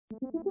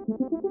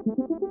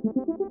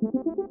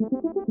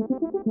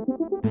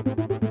What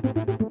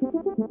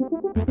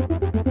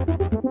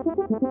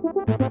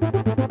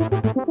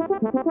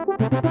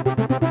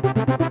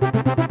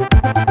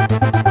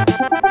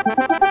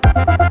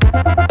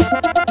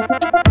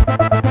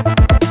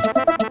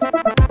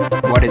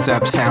is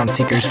up, Sound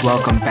Seekers?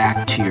 Welcome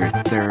back to your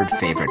third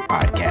favorite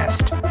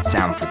podcast,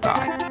 Sound for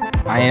Thought.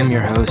 I am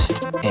your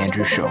host,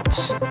 Andrew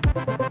Schultz.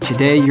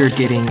 Today you're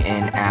getting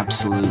an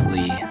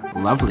absolutely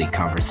lovely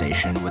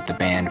conversation with the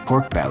band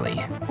Pork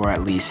Belly, or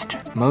at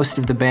least most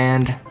of the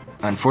band.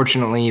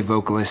 Unfortunately,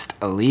 vocalist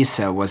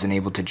Elisa wasn't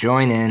able to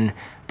join in,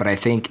 but I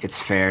think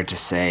it's fair to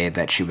say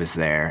that she was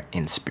there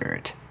in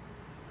spirit.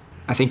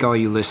 I think all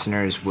you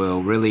listeners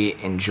will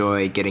really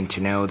enjoy getting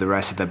to know the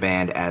rest of the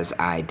band as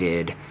I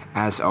did.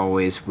 As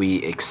always, we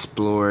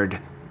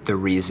explored the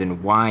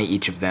reason why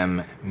each of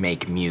them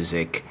make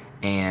music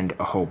and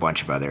a whole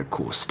bunch of other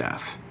cool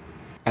stuff.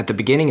 At the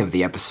beginning of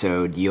the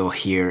episode, you'll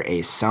hear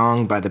a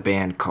song by the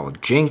band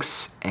called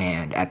Jinx,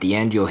 and at the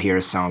end you'll hear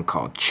a song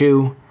called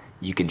Chew.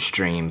 You can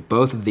stream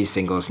both of these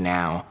singles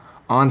now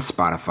on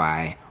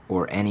Spotify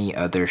or any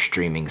other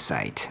streaming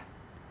site.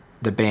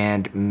 The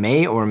band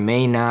may or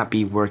may not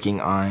be working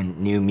on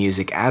new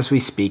music as we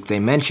speak. They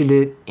mentioned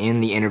it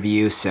in the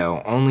interview,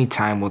 so only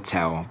time will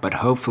tell, but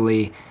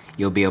hopefully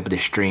you'll be able to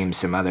stream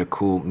some other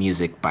cool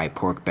music by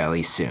Pork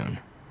Belly soon.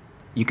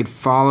 You could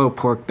follow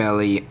Pork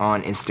Belly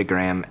on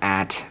Instagram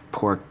at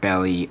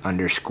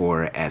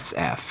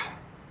porkbelly_SF.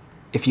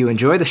 If you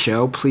enjoy the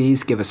show,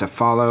 please give us a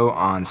follow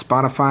on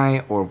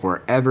Spotify or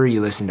wherever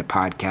you listen to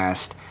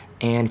podcasts,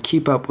 and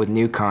keep up with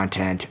new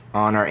content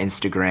on our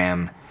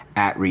Instagram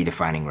at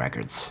Redefining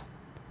Records.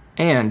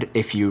 And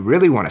if you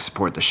really want to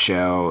support the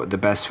show, the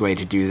best way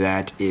to do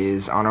that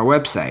is on our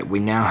website. We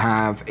now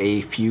have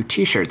a few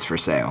t-shirts for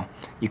sale.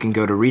 You can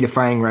go to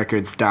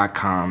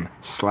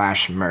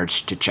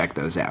redefiningrecords.com/merch to check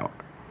those out.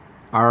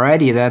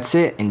 Alrighty, that's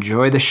it.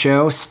 Enjoy the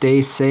show,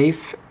 stay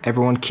safe,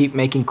 everyone keep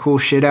making cool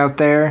shit out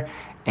there,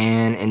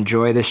 and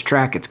enjoy this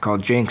track. It's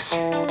called Jinx.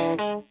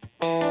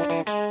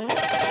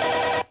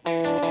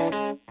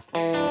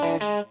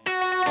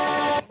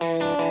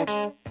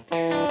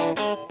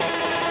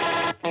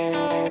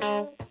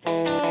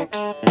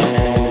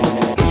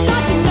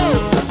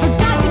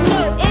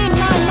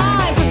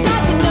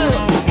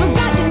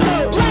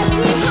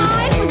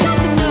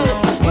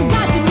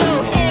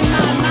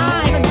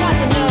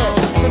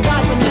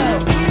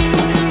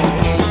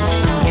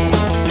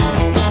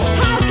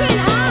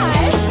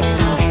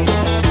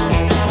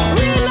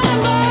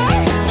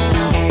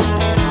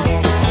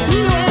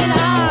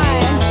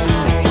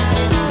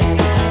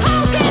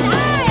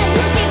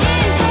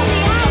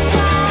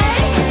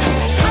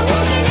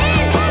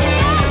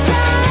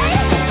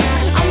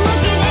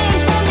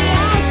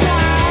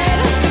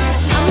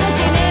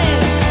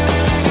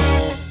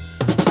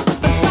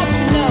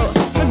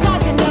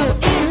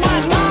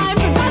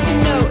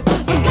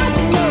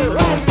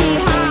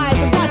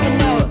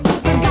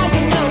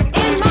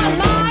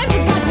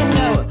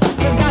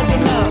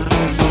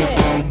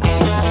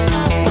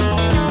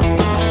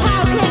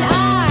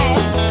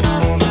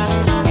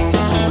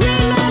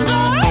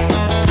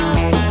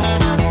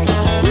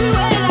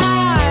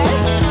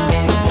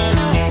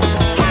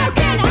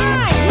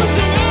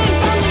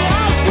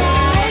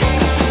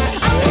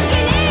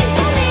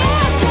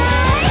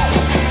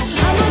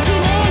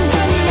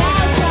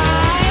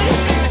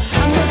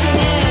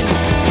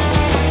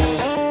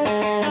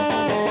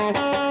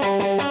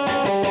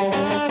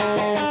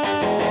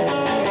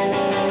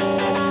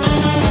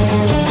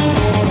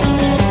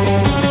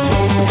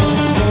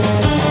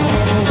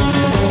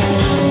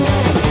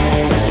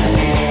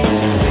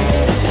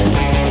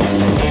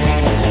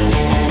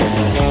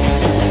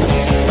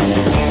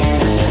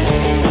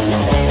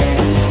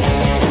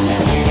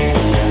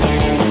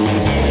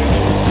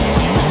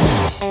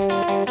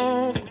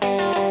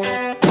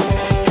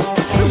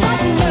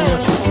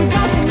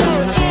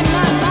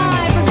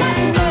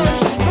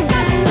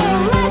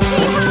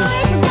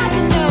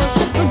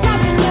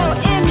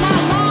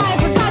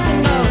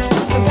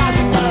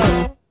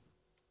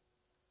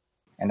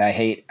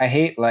 I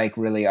hate like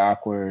really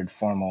awkward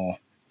formal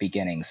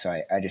beginnings,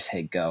 so I just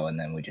hit go and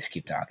then we just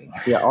keep talking.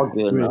 Yeah, all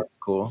good. No,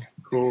 cool.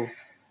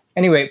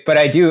 Anyway, but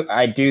I do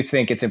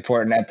think it's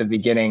important at the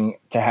beginning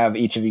to have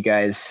each of you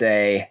guys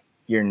say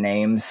your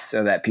names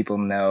so that people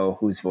know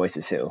whose voice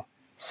is who.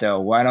 So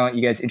why don't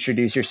you guys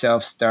introduce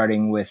yourselves,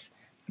 starting with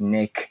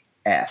Nick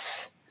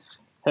S.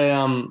 Hey,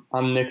 I'm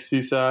Nick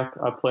Susak.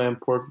 I play in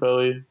Pork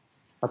Belly.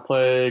 I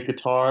play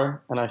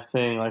guitar and I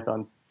sing like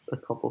on a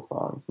couple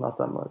songs, not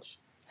that much.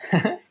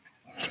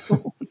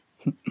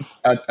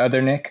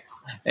 Other Nick?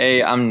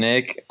 Hey, I'm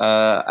Nick.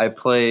 I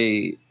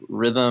play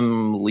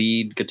rhythm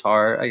lead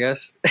guitar, I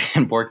guess,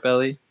 in Pork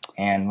Belly.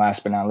 And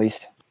last but not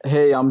least.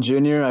 Hey, I'm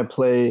Junior. I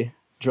play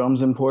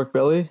drums in Pork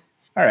Belly.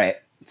 All right.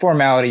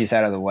 Formalities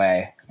out of the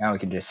way. Now we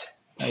can just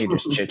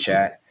chit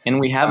chat. And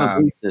we have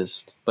a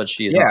bassist, but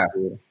she is not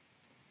here.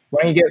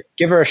 Why don't you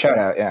give her a shout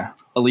out? Yeah.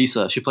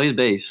 Elisa. She plays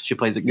bass. She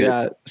plays it good.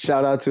 Yeah.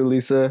 Shout out to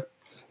Elisa.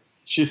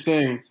 She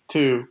sings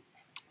too.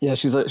 Yeah,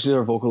 she's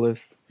our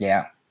vocalist.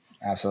 Yeah,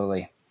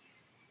 absolutely.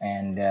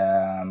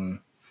 And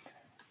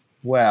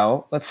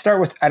well, let's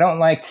start with. I don't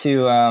like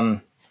to.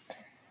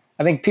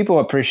 I think people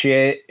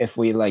appreciate if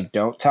we like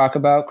don't talk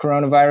about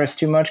coronavirus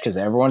too much because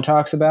everyone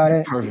talks about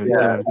it. Perfect.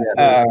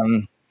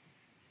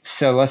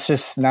 So let's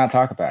just not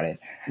talk about it.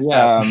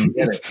 Yeah.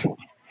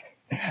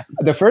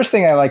 The first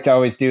thing I like to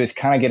always do is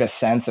kind of get a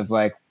sense of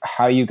like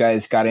how you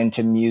guys got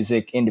into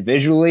music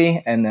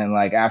individually, and then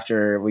like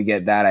after we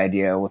get that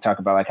idea, we'll talk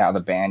about like how the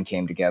band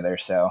came together.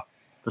 So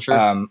For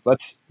sure.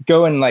 let's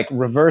go in like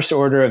reverse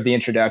order of the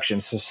introduction.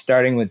 So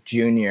starting with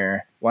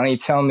Junior, why don't you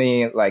tell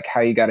me like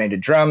how you got into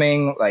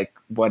drumming, like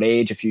what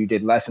age, if you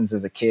did lessons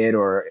as a kid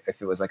or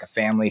if it was like a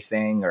family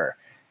thing, or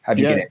how'd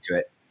you get into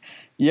it?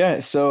 Yeah.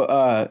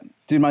 So,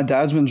 dude, my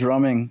dad's been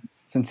drumming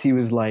since he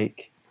was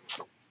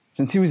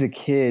a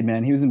kid,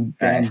 man. He was in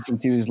band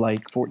since he was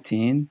like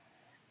 14.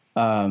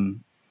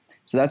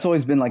 So that's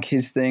always been like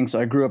his thing.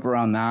 So I grew up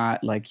around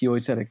that. Like he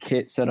always had a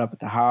kit set up at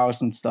the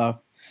house and stuff.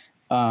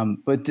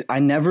 But I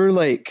never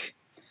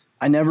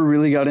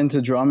really got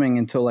into drumming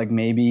until like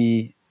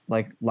maybe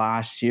like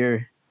last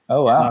year.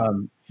 Oh, wow.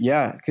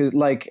 Yeah. Cause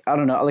like, I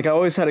don't know, like I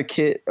always had a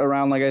kit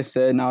around, like I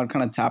said, and I would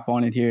kind of tap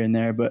on it here and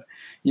there. But,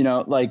 you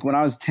know, like when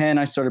I was 10,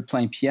 I started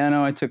playing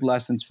piano. I took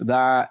lessons for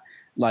that.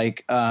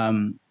 Like,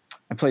 I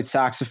played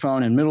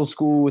saxophone in middle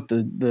school with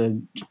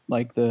the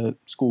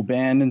school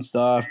band and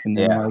stuff. And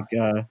then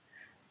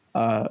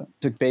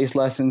took bass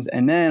lessons,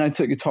 and then I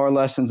took guitar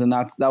lessons, and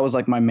that was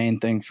like my main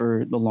thing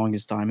for the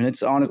longest time. And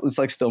it's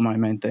like still my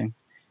main thing.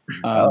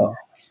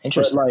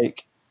 Interesting. But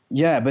like,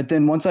 yeah. But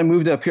then once I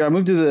moved up here, I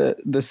moved to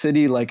the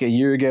city like a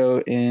year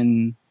ago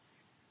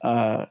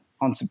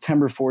on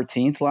September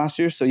 14th last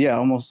year. So yeah,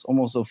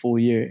 almost a full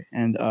year.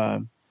 And,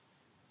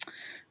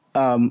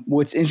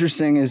 what's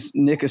interesting is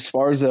Nick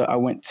Esparza, I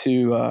went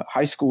to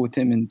high school with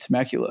him in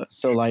Temecula.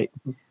 So like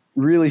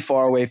really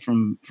far away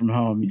from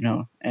home, you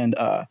know, and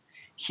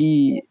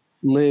he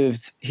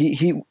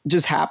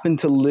just happened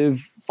to live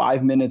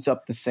 5 minutes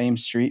up the same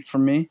street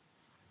from me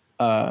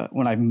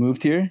when I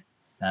moved here.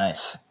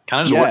 Nice.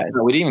 Kind of just worked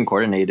out. We didn't even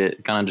coordinate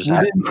it. Kind of just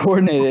we didn't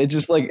coordinate it. It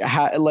just like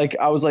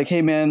I was like,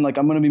 hey man, like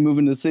I'm gonna be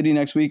moving to the city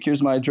next week.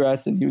 Here's my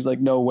address, and he was like,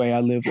 no way, I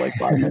live like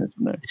 5 minutes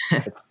from there.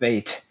 It's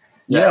fate.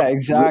 Yeah,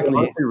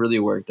 exactly. It really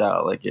worked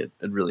out. Like it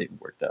really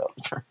worked out.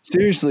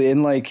 Seriously,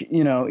 and like,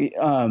 you know,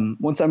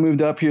 once I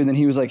moved up here, then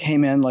he was like, hey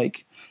man,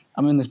 like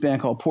I'm in this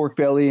band called Pork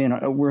Belly,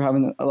 and we're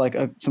having like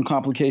some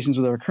complications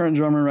with our current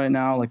drummer right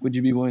now. Like, would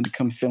you be willing to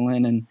come fill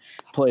in and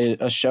play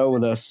a show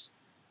with us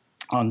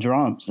on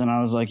drums? And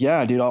I was like,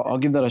 yeah, dude, I'll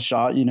give that a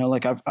shot. You know,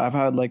 like I've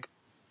had like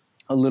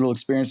a little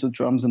experience with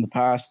drums in the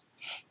past.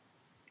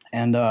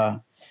 And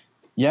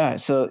yeah,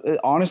 so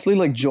honestly,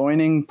 like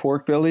joining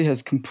Pork Belly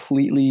has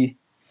completely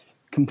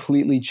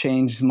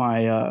changed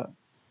my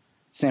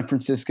San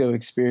Francisco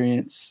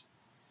experience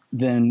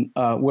than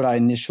what I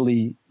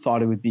initially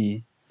thought it would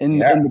be. In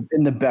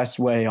the best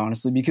way,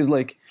 honestly, because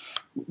like,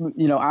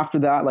 you know, after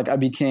that, like I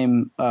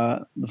became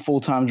the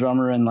full-time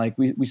drummer, and like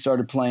we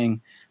started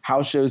playing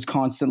house shows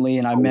constantly,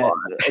 and I met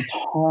a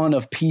ton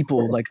of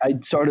people. Like I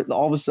started,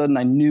 all of a sudden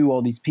I knew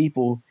all these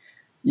people,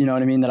 you know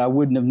what I mean, that I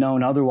wouldn't have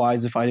known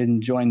otherwise if I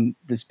didn't join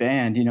this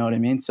band, you know what I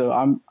mean?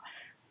 So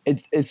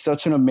it's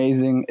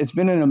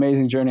been an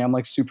amazing journey. I'm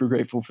like super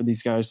grateful for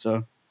these guys.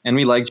 So, and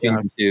we like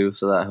changing too,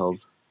 so that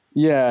helped.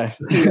 Yeah.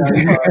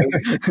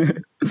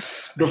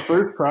 The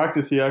first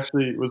practice he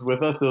actually was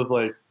with us, it was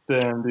like,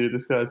 damn, dude,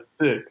 this guy's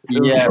sick.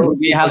 Yeah,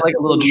 we had like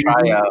a little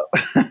tryout.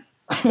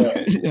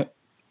 Yeah.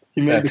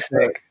 He made That's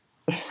sick.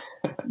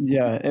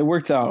 Yeah, it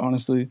worked out,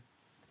 honestly.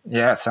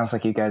 Yeah, it sounds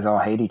like you guys all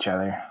hate each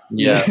other.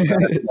 Yeah,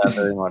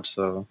 very much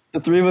so.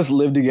 The three of us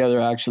live together,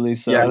 actually.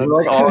 So yeah, we're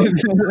like all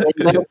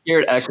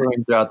here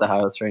echoing throughout the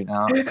house right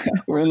now.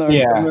 We're in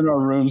our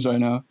rooms right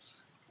now.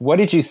 What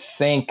did you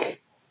think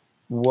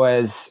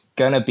was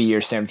gonna be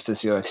your San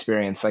Francisco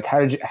experience? Like,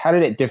 how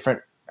did it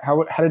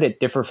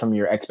differ from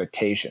your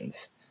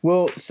expectations?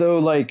 Well, so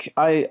like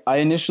I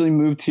initially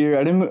moved here.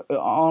 I didn't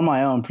on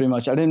my own, pretty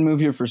much. I didn't move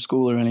here for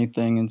school or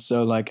anything, and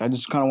so like I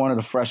just kind of wanted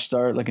a fresh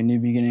start, like a new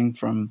beginning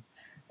from,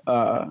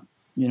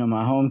 you know,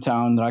 my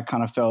hometown that I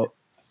kind of felt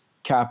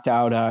capped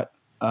out at.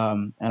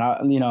 And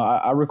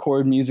I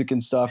record music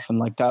and stuff, and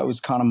like that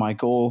was kind of my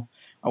goal.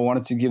 I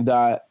wanted to give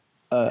that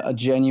a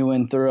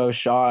genuine, thorough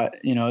shot,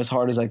 you know, as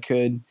hard as I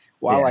could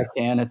while I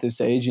can at this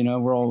age. You know,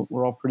 we're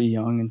all pretty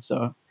young, and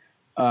so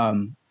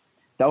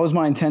that was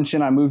my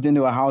intention. I moved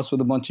into a house with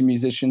a bunch of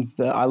musicians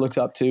that I looked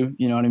up to.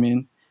 You know what I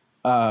mean?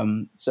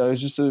 So it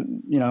was just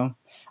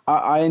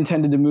I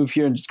intended to move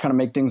here and just kind of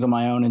make things on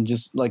my own and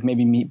just like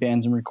maybe meet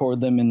bands and record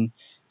them and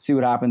see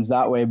what happens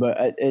that way.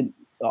 But it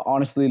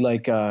honestly,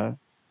 like I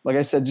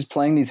said, just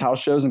playing these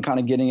house shows and kind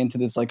of getting into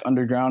this like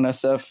underground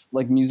SF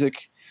like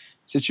music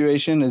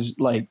situation has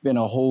like been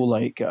a whole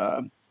like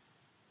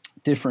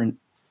different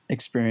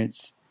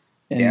experience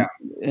in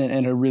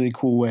a really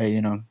cool way,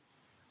 you know?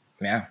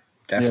 Yeah,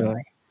 definitely.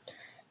 Yeah.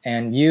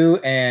 And you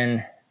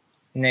and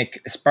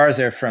Nick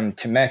Esparza are from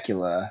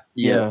Temecula.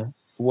 Yeah.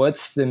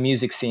 What's the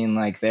music scene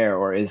like there,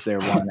 or is there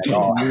one at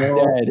all? It's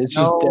dead. It's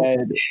just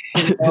dead.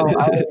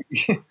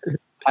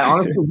 I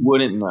honestly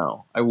wouldn't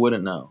know. I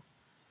wouldn't know.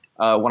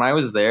 When I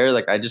was there,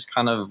 like I just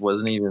kind of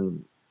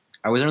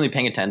I wasn't really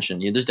paying attention.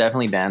 There's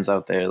definitely bands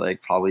out there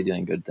like probably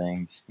doing good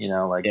things,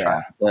 like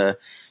Yeah. trying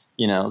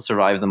to,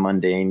 survive the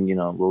mundane,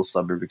 little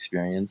suburb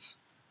experience.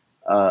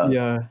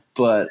 Yeah.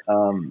 But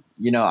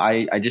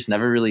I just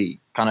never really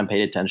kind of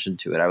paid attention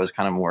to it. I was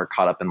kind of more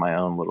caught up in my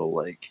own little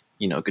like,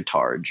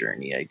 guitar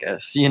journey, I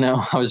guess.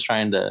 I was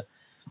trying to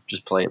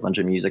just play a bunch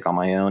of music on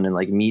my own and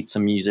like meet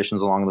some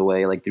musicians along the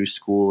way, like through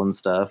school and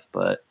stuff.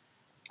 But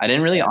I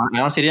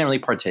honestly didn't really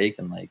partake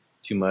in like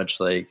too much,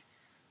 like,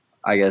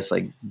 I guess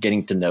like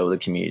getting to know the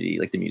community,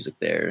 like the music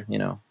there,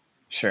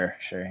 Sure,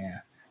 yeah.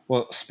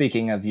 Well,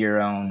 speaking of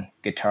your own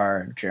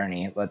guitar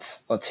journey,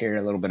 let's hear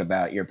a little bit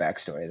about your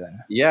backstory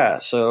then. Yeah,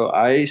 so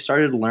I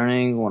started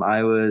learning when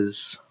I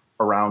was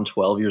around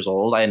 12 years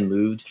old. I had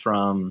moved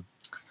from,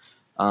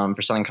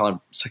 for Southern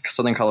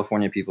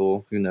California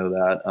people who know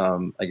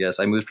that, I guess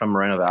I moved from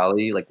Moreno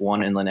Valley, like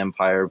one Inland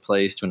Empire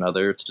place to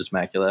another, to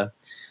Temecula.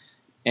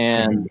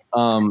 And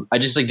I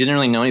just like didn't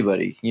really know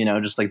anybody,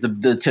 just like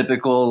the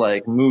typical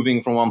like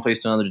moving from one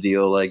place to another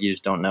deal. Like you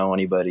just don't know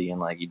anybody and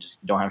like you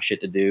just don't have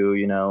shit to do,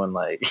 and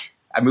like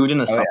I moved in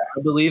the summer,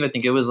 I believe. I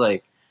think it was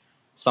like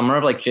summer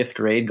of like 5th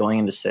grade going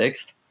into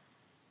 6th.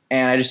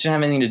 And I just didn't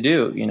have anything to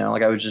do,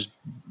 like I was just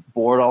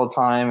bored all the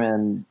time.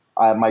 And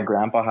my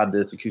grandpa had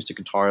this acoustic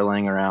guitar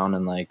laying around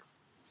and like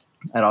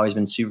I'd always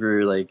been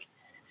super like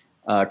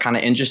kind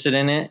of interested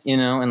in it,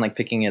 and like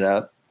picking it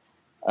up.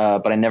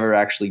 But I never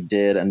actually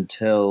did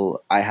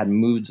until I had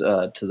moved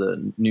to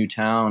the new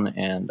town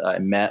and I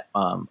met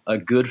a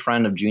good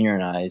friend of Junior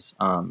and I's,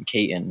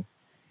 Caton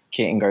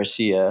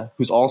Garcia,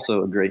 who's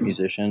also a great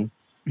musician.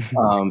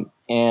 And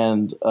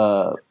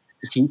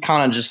he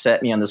kind of just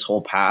set me on this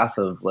whole path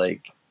of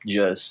like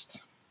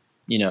just,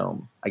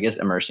 I guess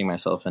immersing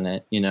myself in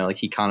it. Like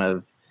he kind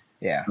of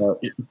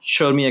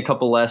showed me a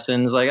couple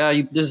lessons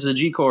like, this is a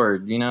G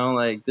chord,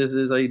 like this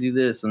is how you do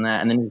this and that.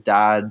 And then his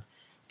dad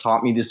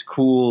taught me this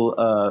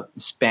cool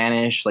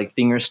Spanish like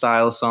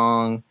fingerstyle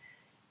song,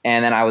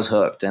 and then I was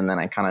hooked. And then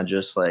I kind of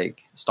just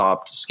like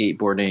stopped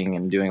skateboarding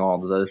and doing all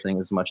those other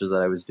things as much as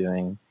that I was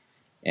doing,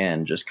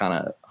 and just kind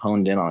of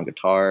honed in on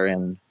guitar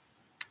and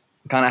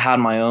kind of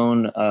had my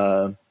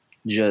own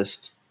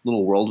just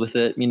little world with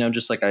it.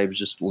 Just like I was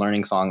just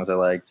learning songs I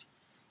liked.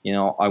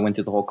 I went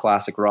through the whole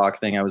classic rock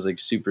thing. I was like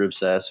super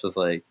obsessed with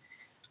like,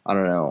 I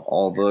don't know,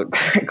 all the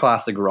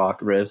classic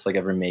rock riffs like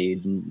ever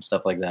made and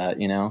stuff like that.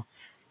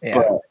 Yeah.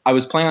 But I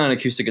was playing on an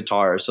acoustic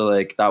guitar, so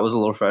like that was a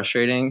little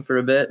frustrating for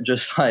a bit.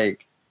 Just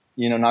like,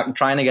 not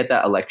trying to get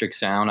that electric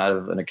sound out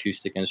of an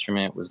acoustic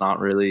instrument was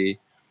not really.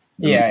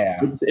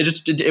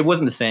 It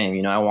wasn't the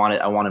same. I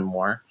wanted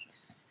more.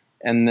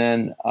 And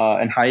then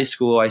in high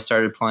school, I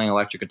started playing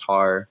electric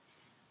guitar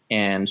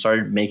and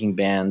started making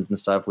bands and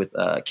stuff with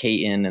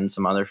Caton and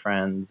some other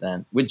friends.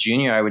 And with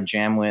Junior, I would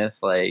jam with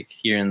like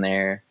here and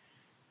there.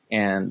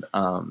 And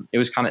it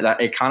was kind of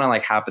that. It kind of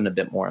like happened a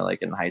bit more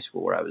like in high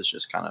school, where I was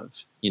just kind of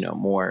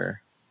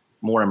more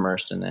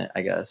immersed in it,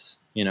 I guess.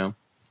 Yeah.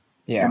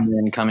 And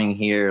then coming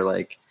here,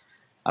 like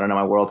I don't know,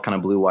 my world kind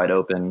of blew wide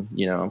open.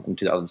 In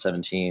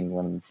 2017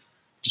 when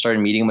I started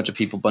meeting a bunch of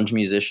people, a bunch of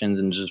musicians,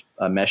 and just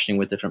meshing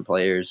with different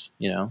players.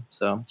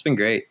 So it's been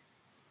great.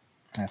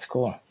 That's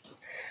cool.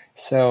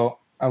 So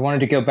I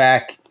wanted to go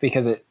back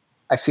because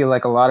I feel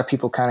like a lot of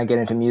people kind of get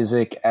into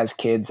music as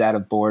kids out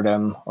of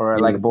boredom, or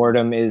like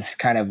boredom is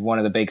kind of one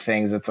of the big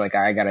things that's like,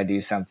 I got to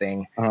do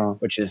something,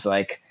 which is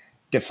like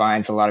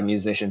defines a lot of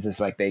musicians. It's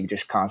like they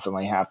just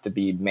constantly have to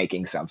be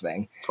making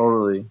something.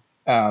 Totally.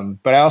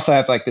 But I also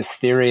have like this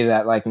theory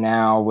that like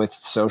now with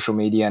social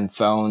media and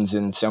phones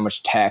and so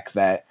much tech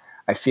that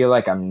I feel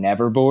like I'm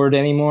never bored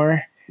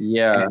anymore.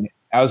 Yeah. And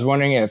I was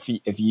wondering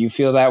if you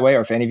feel that way,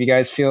 or if any of you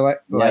guys feel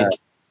like,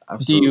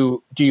 absolutely.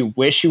 Do you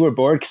wish you were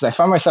bored? Because I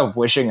find myself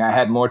wishing I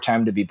had more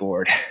time to be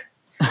bored.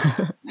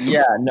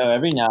 Yeah, no.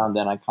 Every now and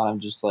then, I kind of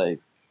just like,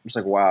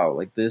 wow,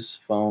 like this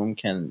phone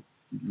can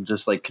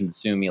just like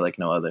consume me like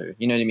no other.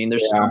 You know what I mean?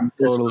 There's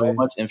so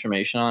much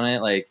information on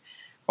it. Like,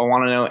 if I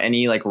want to know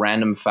any like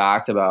random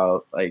fact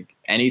about like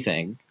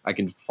anything, I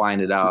can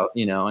find it out.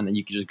 And then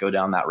you can just go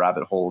down that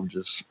rabbit hole of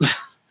just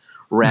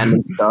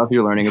random stuff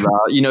you're learning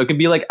about. It can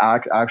be like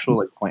actual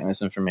like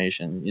pointless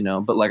information.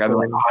 But like I'm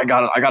like, oh, I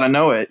gotta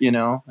know it.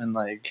 And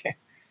like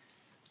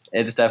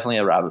it's definitely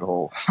a rabbit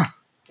hole.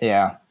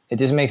 Yeah, it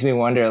just makes me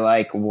wonder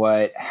like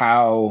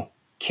how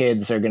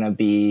kids are gonna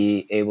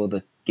be able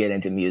to get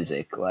into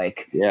music.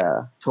 Like,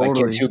 yeah,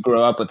 totally. Like kids who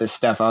grow up with this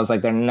stuff, I was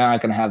like, they're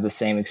not gonna have the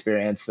same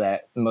experience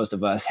that most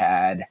of us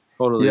had.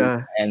 Totally.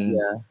 Yeah. And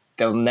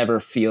they'll never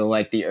feel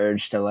like the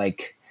urge to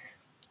like,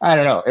 I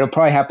don't know. It'll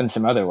probably happen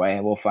some other way,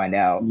 and we'll find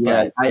out.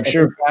 Yeah, but I'm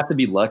sure you have to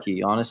be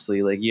lucky,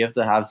 honestly. Like, you have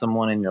to have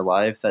someone in your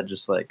life that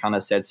just like kind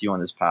of sets you on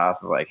this path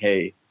of like,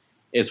 hey,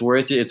 it's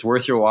worth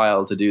your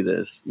while to do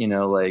this.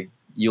 Like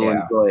you'll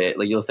enjoy it.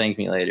 Like you'll thank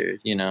me later.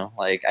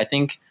 Like I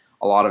think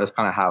a lot of us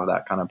kind of have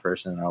that kind of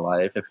person in our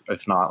life.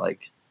 If not,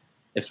 like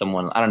if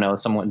someone, I don't know,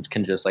 someone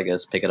can just, I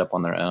guess, pick it up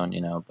on their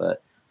own.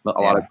 But But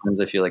a lot of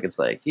times I feel like it's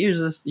like,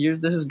 this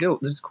is good.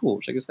 This is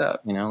cool. Check this out.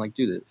 You know, like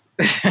do this.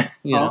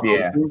 You know?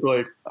 Yeah.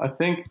 I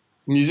think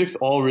music's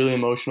all really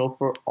emotional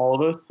for all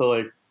of us. So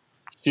like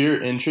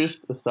sheer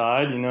interest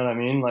aside, you know what I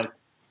mean? Like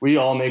we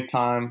all make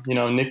time. You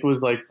know, Nick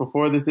was like,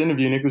 before this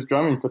interview, Nick was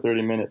drumming for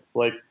 30 minutes.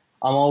 Like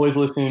I'm always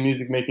listening to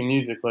music, making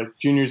music. Like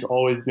Junior's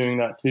always doing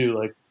that too.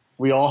 Like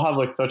we all have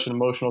like such an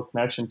emotional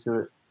connection to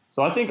it.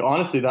 So I think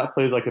honestly that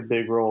plays like a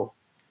big role.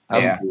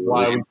 Yeah.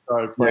 Why we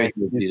started playing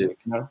music,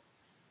 you know?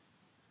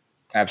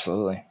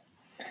 Absolutely.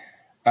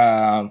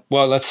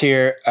 Well, let's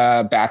hear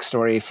a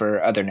backstory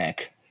for other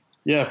Nick.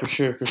 Yeah, for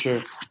sure.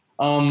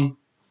 Well,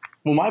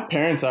 my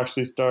parents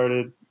actually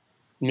started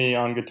me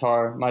on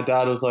guitar. My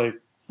dad was like,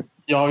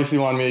 he obviously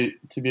wanted me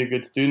to be a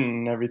good student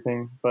and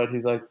everything, but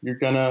he's like, you're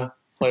gonna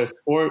play a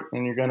sport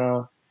and you're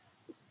gonna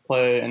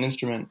play an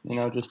instrument, you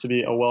know, just to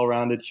be a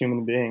well-rounded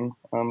human being.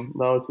 That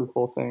was his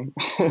whole thing.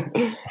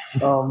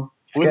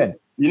 It's good.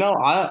 You know,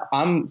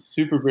 I'm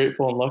super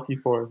grateful and lucky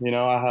for it. You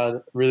know, I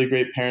had really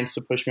great parents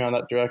to push me on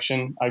that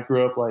direction. I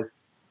grew up like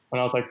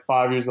when I was like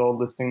 5 years old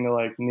listening to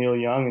like Neil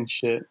Young and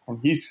shit, and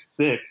he's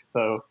sick.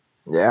 So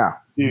Yeah.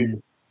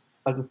 dude,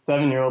 as a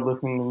 7-year-old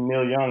listening to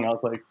Neil Young, I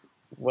was like,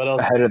 what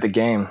else? Ahead of the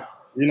game.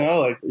 You know,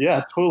 like,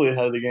 yeah, totally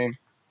ahead of the game.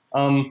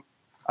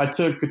 I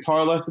took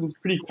guitar lessons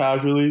pretty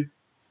casually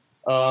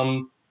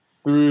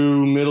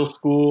through middle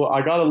school.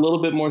 I got a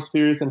little bit more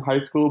serious in high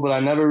school, but I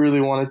never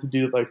really wanted to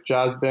do like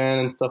jazz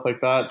band and stuff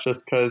like that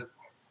just because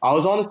I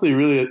was honestly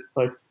really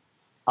like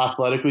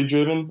athletically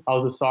driven. I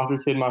was a soccer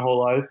kid my whole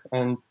life,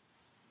 and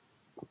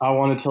I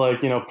wanted to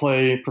like, you know,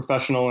 play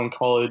professional in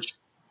college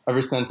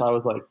ever since I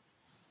was like,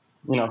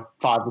 you know,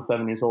 5 to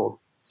 7 years old.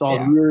 So I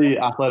was really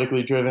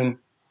athletically driven.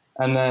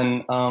 And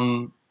then,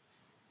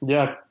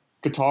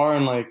 guitar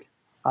and like,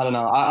 I don't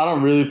know, I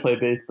don't really play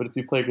bass, but if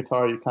you play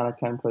guitar, you kind of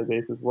can play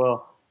bass as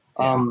well.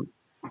 I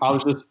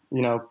was just,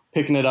 you know,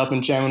 picking it up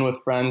and jamming with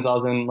friends. I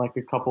was in like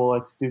a couple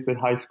like stupid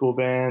high school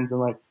bands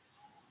and like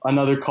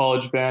another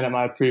college band at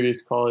my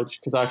previous college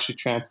because I actually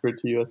transferred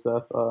to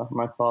USF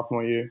my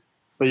sophomore year.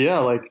 But yeah,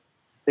 like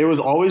it was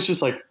always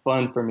just like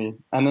fun for me.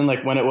 And then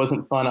like when it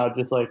wasn't fun, I would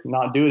just like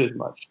not do it as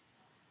much.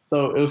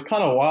 So it was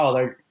kind of wild.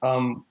 Like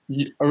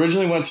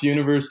originally went to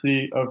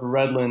University of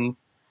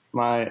Redlands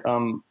my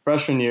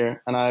freshman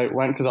year, and I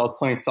went because I was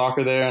playing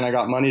soccer there and I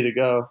got money to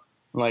go.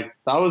 And, like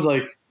that was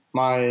like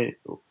my,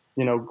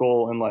 you know,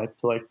 goal in life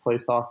to like play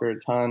soccer a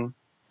ton.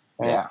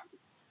 And,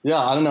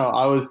 I don't know.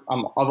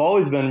 I've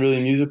always been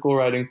really musical,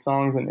 writing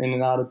songs and in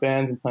and out of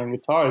bands and playing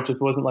guitar. It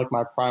just wasn't like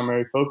my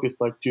primary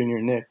focus, like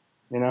junior Nick,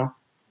 you know.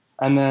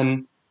 And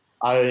then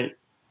I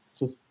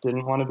just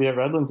didn't want to be at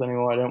Redlands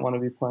anymore. I didn't want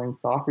to be playing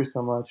soccer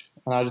so much,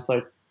 and I just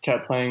like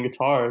kept playing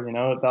guitar. You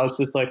know, that was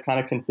just like kind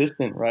of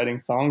consistent,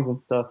 writing songs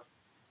and stuff.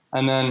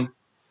 And then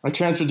I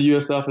transferred to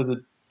USF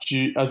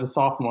as a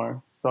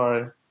sophomore.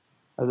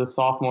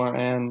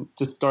 And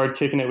just started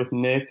kicking it with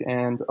Nick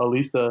and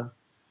Elisa,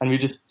 and we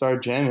just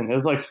started jamming. It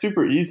was like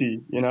super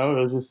easy, you know.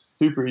 It was just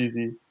super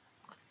easy.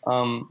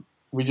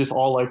 We just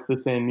all liked the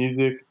same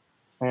music,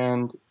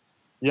 and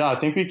yeah, I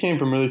think we came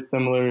from really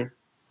similar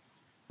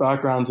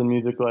backgrounds in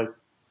music, like,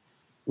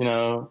 you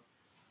know,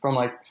 from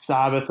like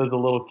Sabbath as a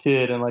little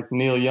kid and like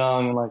Neil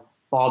Young and like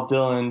Bob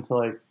Dylan to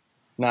like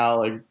now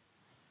like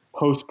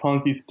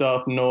post-punky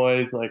stuff,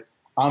 noise. Like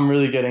I'm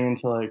really getting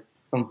into like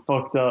some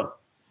fucked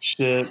up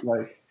shit,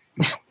 like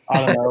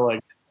I don't know,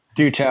 like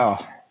do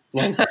tell.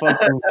 Like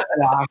fucking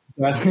black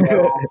death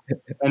metal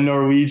and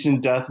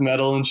Norwegian death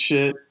metal and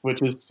shit,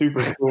 which is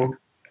super cool.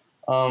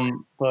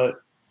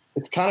 But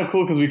it's kind of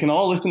cool because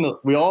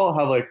we all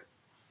have like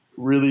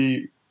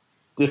really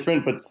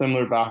different but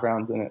similar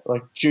backgrounds in it.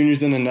 Like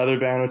Junior's in another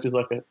band, which is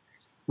like a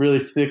really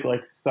sick,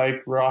 like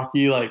psych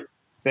rocky, like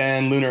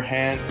band, Lunar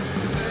Hand.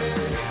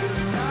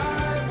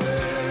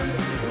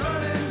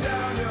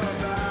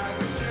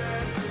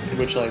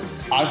 Which like,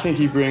 I think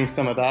he brings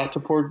some of that to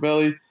Pork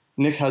Belly.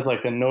 Nick has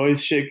like a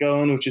noise shit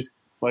going, which is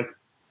like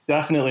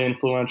definitely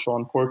influential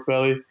on Pork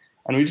Belly.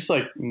 And we just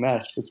like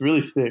meshed. It's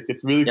really sick.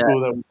 It's really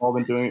cool that we've all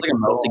been doing it. Like a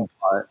melting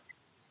pot.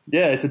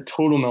 Yeah, it's a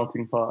total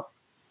melting pot.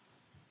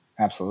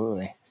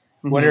 Absolutely.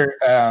 What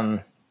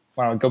are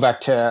want to go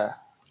back to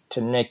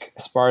Nick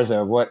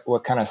Esparza?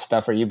 What kind of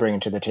stuff are you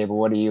bringing to the table?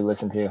 What do you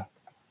listen to?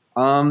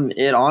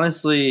 It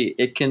honestly,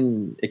 it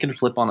can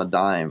flip on a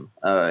dime.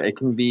 It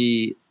can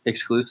be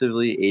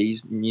exclusively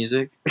 80s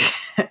music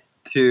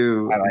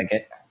to I like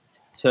it.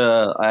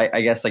 To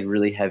I guess like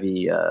really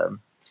heavy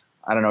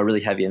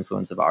really heavy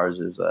influence of ours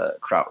is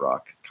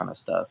krautrock kind of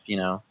stuff, you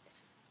know.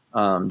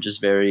 Just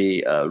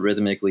very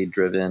rhythmically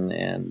driven,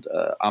 and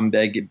I'm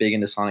big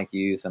into Sonic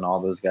Youth and all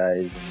those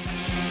guys.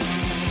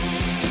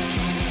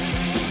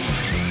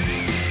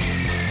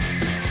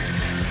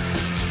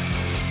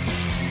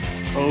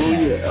 Oh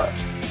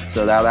yeah.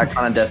 So that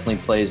kind of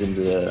definitely plays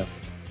into the,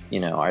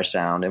 you know, our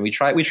sound, and we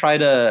try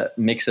to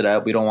mix it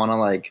up. We don't want to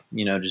like,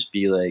 you know, just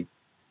be like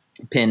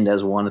pinned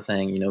as one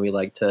thing. You know, we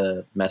like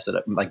to mess it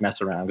up, like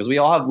mess around, because we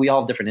all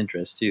have different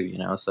interests too, you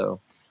know. So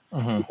we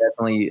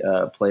definitely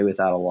play with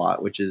that a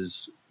lot, which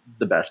is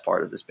the best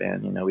part of this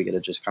band. You know, we get to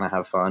just kind of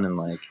have fun, and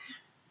like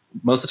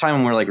most of the time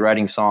when we're like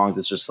writing songs,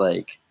 it's just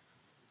like,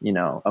 you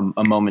know,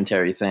 a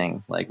momentary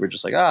thing. Like we're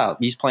just like,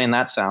 he's playing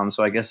that sound,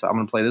 so I guess I'm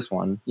gonna play this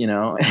one, you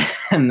know,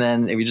 and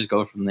then we just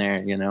go from there,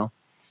 you know.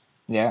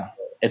 Yeah,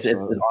 it's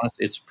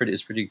honestly, it's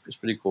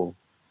pretty cool.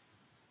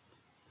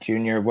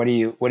 Junior, what do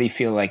you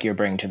feel like you're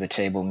bringing to the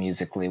table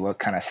musically? What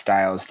kind of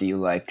styles do you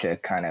like to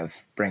kind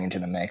of bring into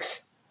the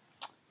mix?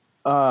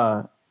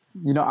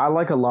 You know, I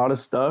like a lot of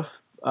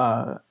stuff.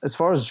 As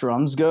far as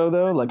drums go,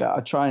 though, like I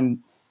try and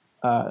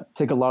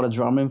take a lot of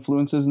drum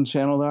influences and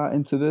channel that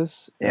into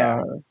this.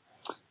 Yeah.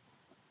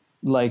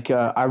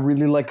 I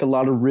really like a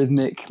lot of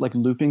rhythmic, like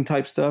looping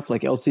type stuff,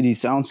 like LCD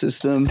Sound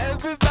System.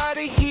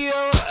 Everybody here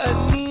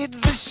needs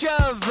a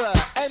shove,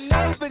 and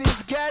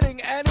nobody's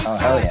getting any. Oh,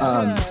 hell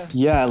yeah.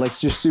 Yeah, like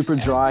just super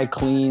dry,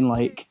 clean,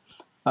 like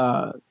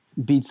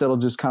beats that'll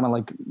just kind of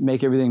like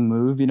make everything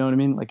move. You know what I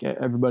mean? Like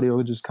everybody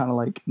will just kind of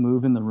like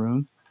move in the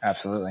room.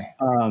 Absolutely.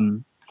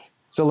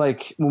 So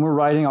like when we're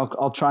writing,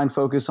 I'll try and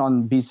focus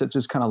on beats that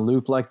just kind of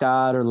loop like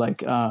that, or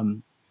like I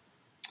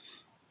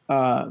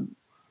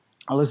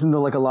listen to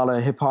like a lot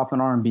of hip hop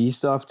and R&B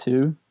stuff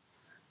too.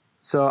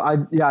 So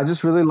I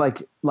just really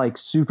like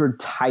super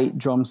tight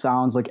drum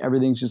sounds. Like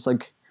everything's just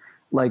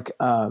like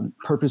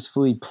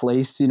purposefully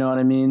placed. You know what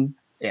I mean?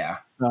 Yeah.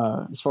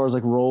 As far as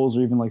like rolls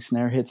or even like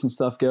snare hits and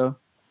stuff go.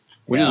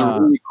 Which is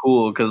really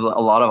cool because a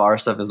lot of our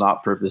stuff is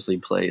not purposely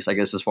placed. I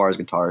guess as far as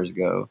guitars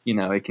go, you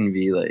know, it can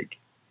be like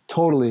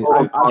totally.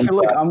 I feel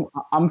like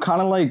I'm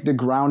kind of like the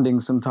grounding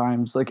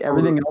sometimes. Like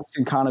everything else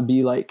can kind of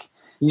be like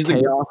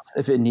chaos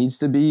if it needs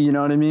to be, you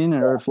know what I mean,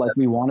 or if like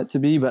we want it to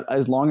be. But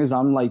as long as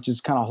I'm like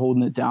just kind of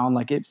holding it down,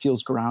 like it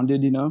feels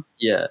grounded, you know.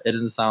 Yeah, it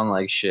doesn't sound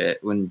like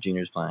shit when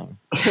Junior's playing.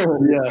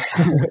 Yeah,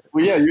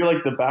 well, yeah, you're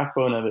like the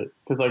backbone of it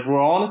because like we're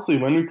honestly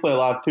when we play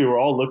live too, we're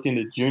all looking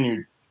to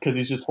Junior because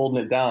he's just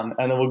holding it down,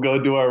 and then we'll go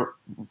do our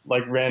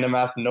like random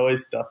ass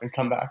noise stuff and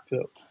come back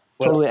to.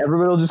 Totally,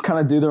 everybody will just kind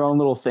of do their own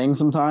little thing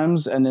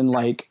sometimes, and then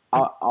like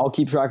I'll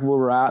keep track of where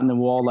we're at, and then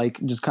we'll all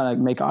like just kind of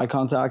make eye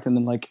contact, and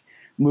then like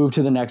move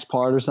to the next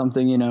part or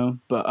something, you know.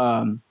 But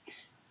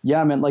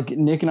yeah, man, like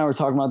Nick and I were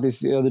talking about this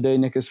the other day,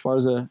 Nick, as far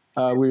as we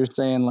were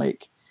saying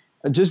like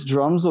just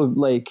drums will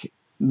like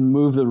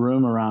move the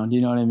room around, you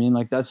know what I mean?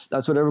 Like that's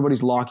what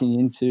everybody's locking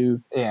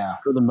into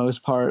for the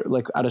most part,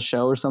 like at a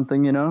show or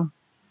something, you know.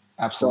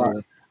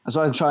 Absolutely.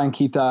 So I try and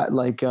keep that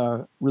like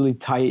really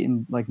tight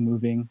and like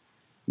moving,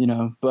 you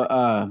know. But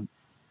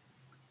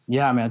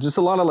yeah, man, just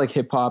a lot of like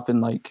hip hop and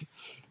like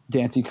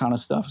dancey kind of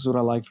stuff is what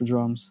I like for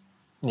drums.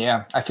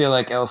 Yeah, I feel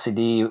like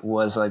LCD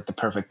was like the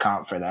perfect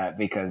comp for that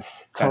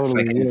because that's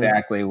like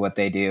exactly what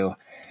they do.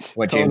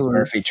 What James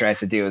Murphy tries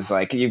to do is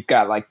like you've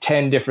got like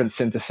 10 different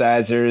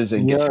synthesizers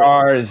and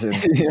guitars and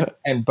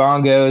and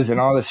bongos and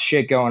all this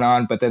shit going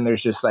on, but then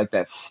there's just like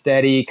that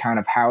steady kind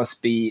of house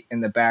beat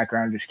in the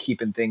background, just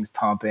keeping things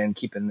pumping,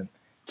 keeping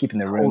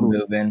the room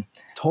moving.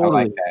 Totally.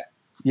 I like that.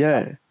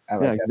 Yeah, I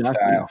like that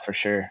style for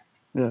sure.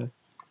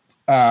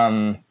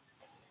 Yeah.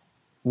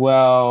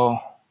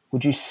 Well,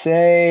 would you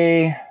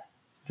say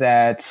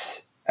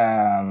that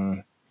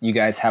you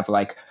guys have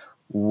like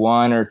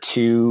one or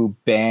two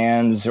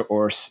bands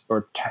or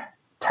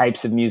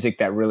types of music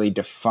that really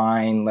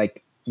define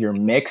like your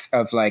mix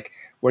of like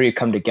where you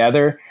come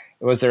together?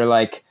 Was there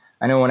like,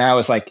 I know when I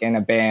was like in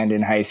a band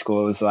in high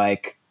school, it was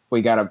like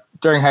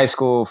during high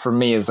school for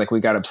me, it was like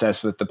we got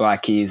obsessed with the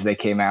Black Keys. They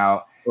came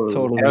out.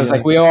 Totally. And it was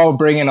like we all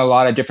bring in a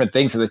lot of different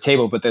things to the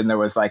table, but then there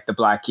was like the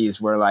Black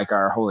Keys were like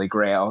our holy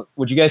grail.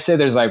 Would you guys say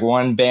there's like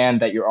one band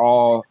that you're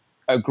all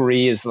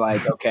agree is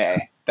like,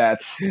 okay,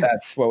 that's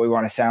what we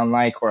want to sound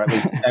like, or at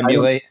least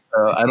emulate?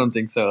 I don't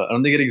think so. I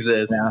don't think it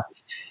exists. No.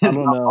 I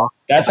don't know.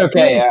 That's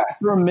okay. Yeah.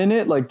 For a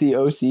minute, like the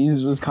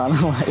OCs was kind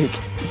of like.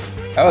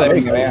 Oh, there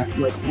you go. Yeah.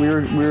 Like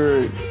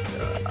we're.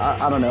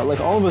 I don't know. Like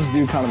all of us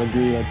do kind of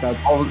agree. Like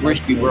that's.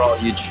 We're all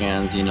huge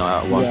fans, you know.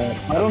 Yeah.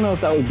 I don't know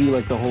if that would be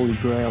like the holy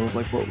grail of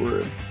like what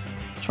we're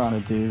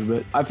trying to do,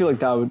 but I feel like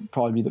that would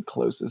probably be the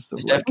closest. Of,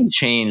 it definitely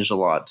changed a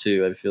lot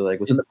too. I feel like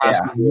within the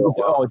past year.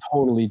 Oh, it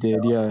totally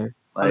did. Yeah.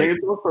 I think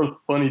it's also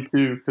funny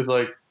too because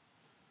like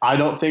I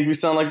don't think we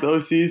sound like the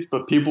OCs,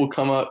 but people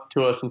come up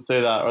to us and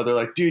say that, or they're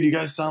like, "Dude, you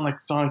guys sound like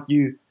Sonic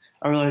Youth."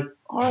 And we're like,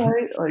 "All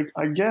right, like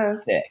I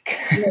guess." Sick.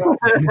 Yeah.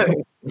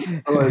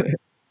 Like,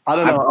 I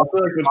don't know. I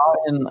feel like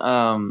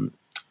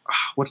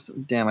it's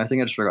I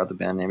think I just forgot the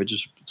band name. It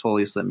just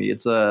totally slipped me.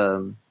 It's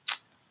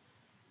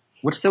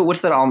what's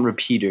that album?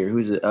 Repeater.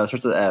 Who's it?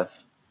 Starts with F.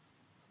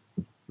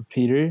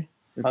 Repeater.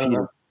 I don't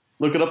know.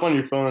 Look it up on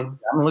your phone.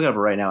 I'm gonna look it up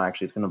right now.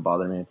 Actually, it's gonna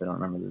bother me if I don't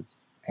remember this.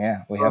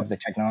 Yeah, we have the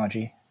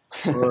technology.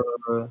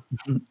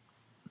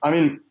 I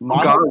mean,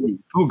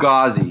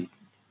 Fugazi.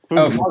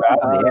 Oh,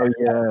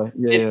 Fugazi.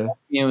 Yeah.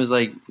 He was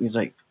like,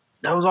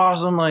 that was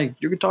awesome. Like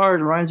your guitar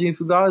reminds me of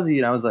Fugazi,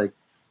 and I was like,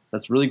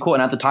 that's really cool.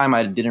 And at the time,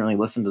 I didn't really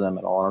listen to them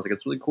at all. And I was like,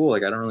 it's really cool.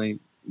 Like I don't really,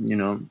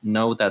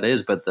 know what that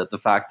is, but the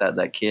fact that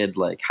that kid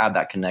like had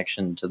that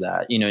connection to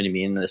that, you know what I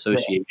mean, the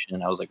association.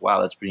 And I was like,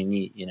 wow, that's pretty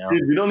neat.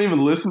 Dude, we don't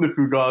even listen to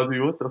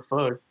Fugazi. What the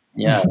fuck?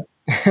 Yeah.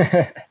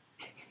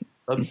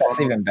 That's That's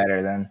fun. even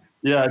better then.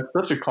 Yeah, it's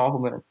such a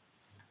compliment.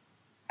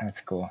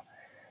 That's cool.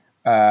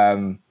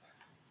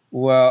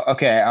 Well,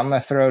 okay, I'm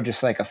going to throw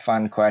just like a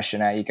fun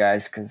question at you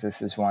guys because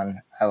this is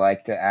one I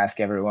like to ask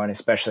everyone,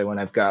 especially when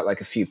I've got like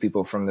a few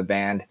people from the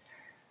band.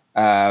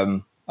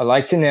 I'd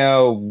like to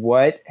know,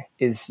 what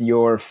is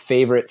your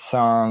favorite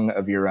song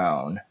of your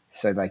own?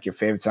 So like your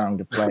favorite song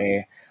to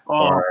play.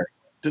 Oh, Or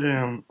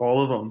damn,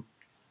 all of them.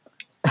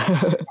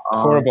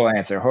 horrible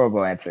answer.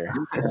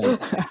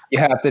 You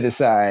have to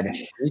decide.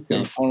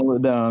 Funnel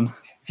it down.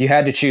 If you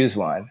had to choose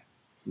one.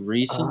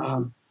 Recent.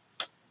 Um,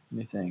 Let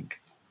me think.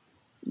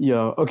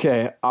 Yo,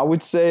 okay. I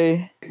would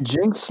say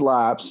Jinx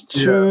slaps.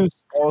 Choose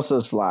also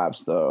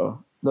slaps,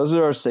 though. Those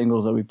are our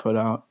singles that we put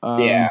out.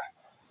 Yeah.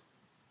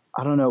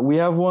 I don't know. We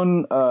have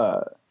one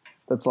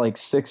that's like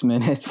 6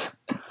 minutes.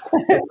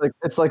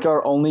 it's like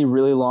our only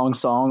really long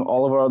song.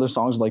 All of our other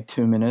songs are like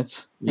 2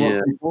 minutes.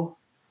 Yeah.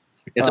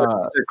 It's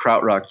our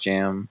krautrock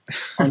jam.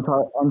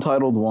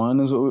 Untitled One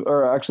is what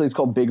or actually it's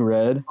called Big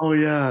Red. Oh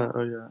yeah.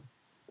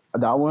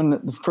 That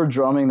one for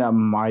drumming, that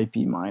might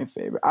be my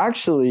favorite.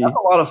 Actually, That's a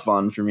lot of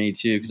fun for me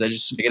too because I get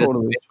to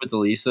Totally. switch with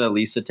Elisa.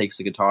 Elisa takes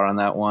the guitar on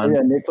that oh, one.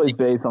 yeah, Nick plays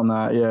bass on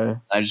that. Yeah,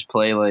 I just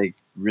play like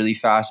really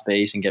fast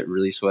bass and get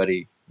really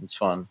sweaty. It's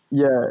fun.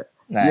 yeah.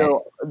 Nice.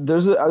 Yo,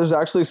 there's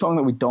actually a song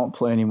that we don't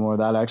play anymore.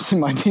 That actually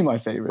might be my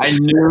favorite. I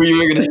knew you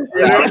were gonna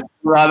say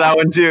that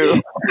one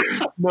too.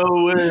 No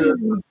way.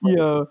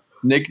 Yeah,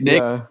 Nick,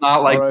 yeah.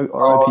 not like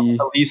R.I.P.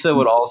 Elisa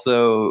would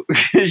also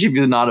she'd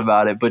be not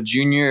about it, but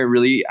Junior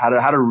really had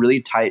a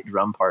really tight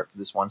drum part for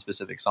this one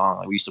specific song.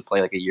 Like we used to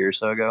play like a year or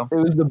so ago. It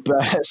was the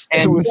best.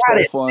 And it was we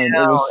had so fun. You It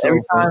know, was so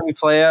every fun. time we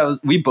play it,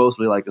 we both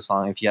really like the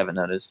song. If you haven't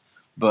noticed,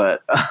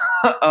 but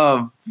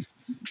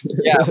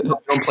yeah, we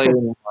don't play it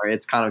anymore.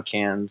 It's kind of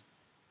canned.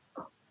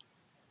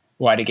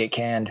 Why'd it get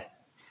canned?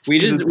 We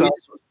Because just it's not-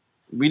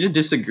 we just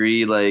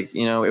disagree. Like,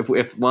 you know,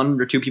 if one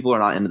or two people are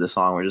not into the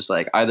song, we're just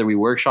like either we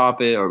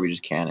workshop it or we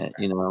just can it.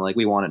 You know, like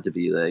we want it to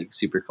be like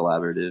super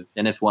collaborative.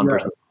 And if one Yeah.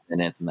 person's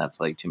in it, then that's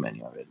like too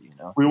many already. You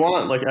know. We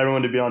want like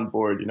everyone to be on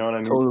board. You know what I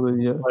mean?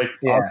 Totally. Yeah. Like I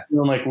Yeah. was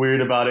feeling like weird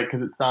about it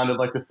because it sounded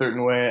like a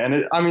certain way,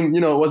 and I mean,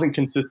 you know, it wasn't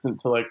consistent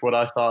to like what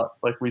I thought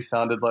like we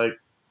sounded like,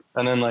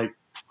 and then like,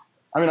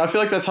 I mean, I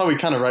feel like that's how we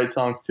kind of write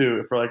songs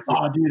too. If we're like,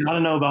 oh, dude, I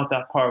don't know about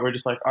that part, we're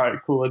just like, all right,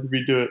 cool, let's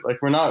redo it. Like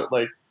we're not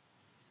like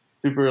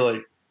super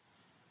like,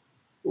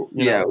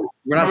 you know,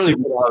 we're not really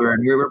super collaborative.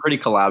 We're pretty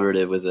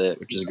collaborative with it,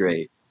 which is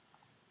great.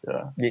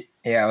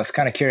 Yeah, I was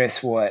kind of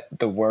curious what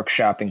the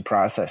workshopping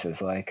process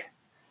is like.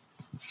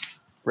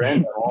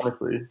 random,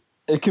 honestly.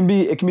 It can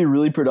be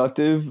really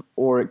productive,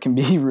 or it can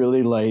be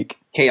really like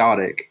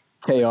Chaotic.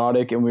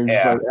 chaotic, and we're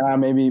just Yeah. like,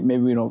 maybe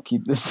we don't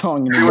keep this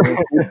song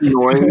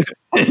anymore.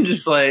 And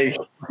just like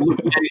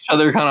looking at each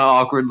other kind of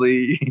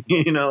awkwardly,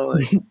 you know.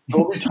 Like,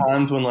 There'll be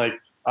times when like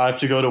I have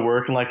to go to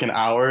work in like an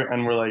hour,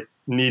 and we're like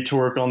need to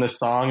work on this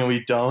song, and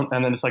we don't,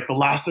 and then it's like the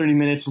last 30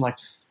 minutes, and like,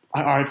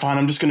 all right, fine,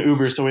 I'm just gonna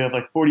Uber, so we have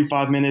like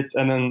 45 minutes,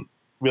 and then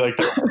we like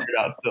don't figure it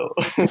out still.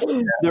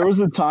 There was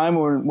a time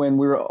when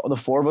we were the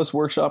four of us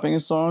workshopping a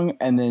song,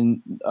 and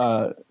then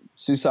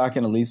Susak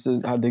and Elisa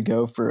had to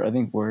go for I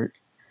think work,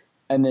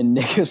 and then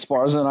Nick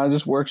Esparza and I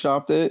just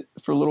workshopped it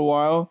for a little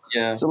while.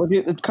 yeah, So like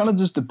it kind of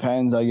just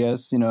depends, I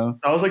guess. You know,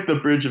 That was like the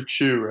Bridge of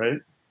Chew, right?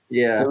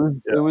 yeah.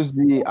 it was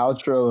the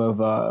outro of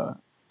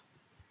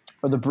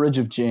or the bridge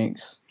of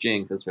Jinx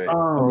Jink, that's right.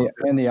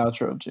 and the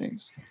outro of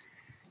Jinx.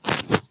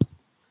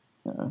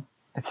 Yeah.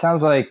 It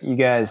sounds like you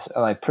guys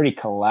are like pretty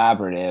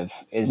collaborative.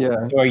 Yeah.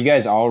 So are you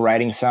guys all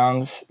writing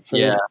songs for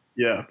Yeah. this?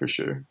 Yeah, for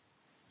sure.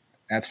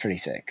 That's pretty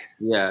sick.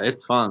 Yeah,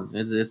 it's fun.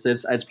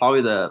 It's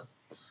probably the,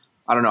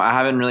 I don't know. I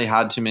haven't really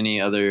had too many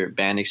other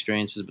band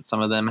experiences, but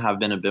some of them have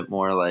been a bit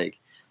more like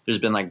there's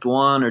been like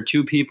one or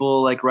two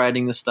people like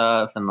writing the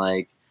stuff, and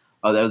like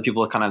other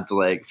people kind of have to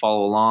like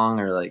follow along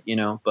or like, you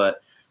know.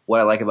 But what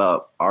I like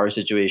about our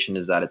situation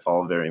is that it's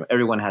all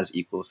everyone has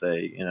equal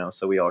say, you know.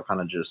 So we all kind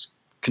of just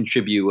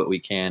contribute what we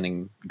can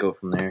and go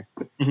from there.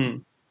 hmm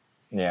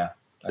Yeah,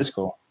 that's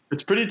cool.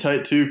 It's pretty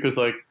tight too, because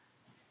like,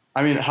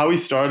 I mean, how we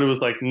started was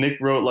like Nick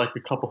wrote like a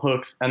couple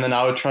hooks, and then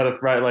I would try to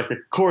write like a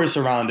chorus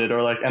around it,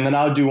 or like, and then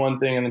I would do one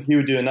thing, and then he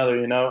would do another,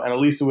 you know, and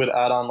Elisa would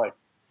add on like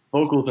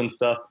vocals and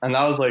stuff, and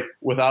that was like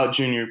without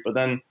Junior. But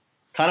then,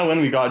 kind of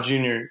when we got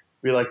Junior,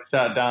 we like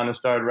sat down and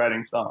started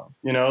writing songs,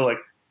 you know, like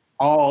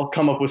I'll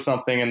come up with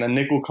something, and then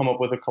Nick will come up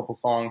with a couple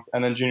songs,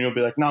 and then Junior will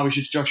be like, no, we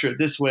should structure it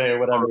this way or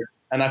whatever.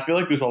 And I feel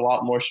like there's a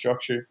lot more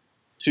structure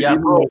to Yeah,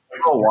 even, for like,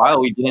 a while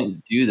we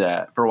didn't do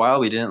that. For a while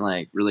we didn't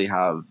like really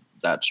have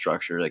that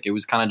structure. Like it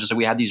was kind of just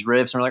we had these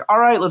riffs and we're like, all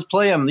right, let's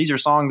play them. These are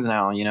songs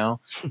now, you know.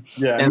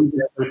 yeah, And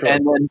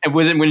then it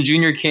wasn't when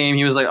Junior came.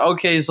 He was like,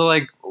 okay, so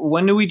like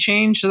when do we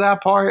change to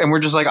that part? And we're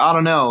just like, I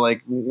don't know,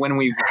 like when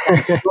we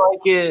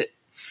like it.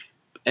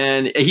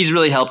 And he's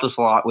really helped us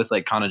a lot with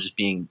like kind of just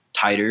being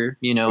tighter,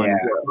 you know, and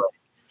like,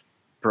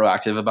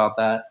 proactive about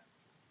that.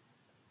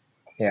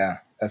 Yeah,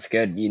 that's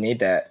good. You need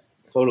that.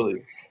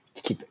 Totally.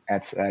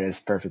 That is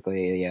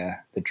perfectly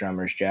the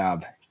drummer's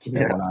job. Keep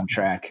everyone on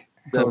track.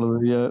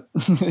 Totally, yeah.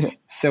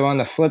 So on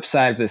the flip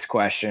side of this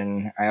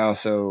question, I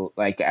also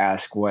like to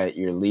ask what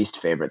your least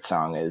favorite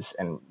song is,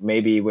 and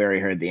maybe we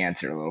already heard the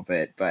answer a little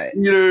bit, but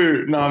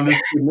No, I'm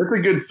just kidding. It's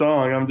a good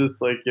song. I'm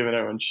just like giving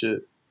everyone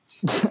shit.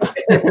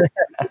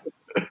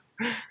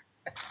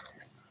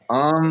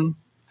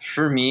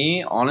 For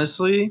me,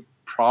 honestly,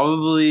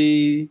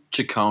 probably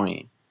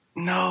Chicone.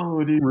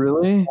 No, dude.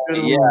 Really?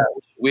 Yeah,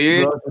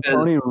 weird. Bro, Because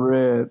Tony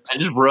rips. I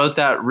just wrote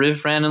that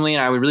riff randomly,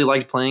 and I really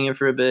liked playing it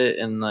for a bit,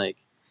 and like,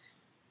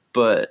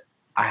 but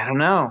I don't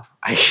know.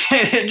 I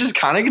just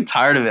kind of get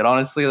tired of it,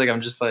 honestly. Like,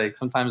 I'm just like,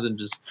 sometimes I'm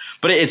just,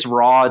 but it's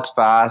raw, it's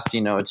fast,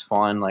 it's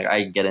fun. Like,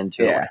 I get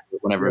into it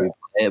whenever we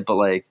play it, but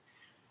like,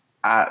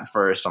 at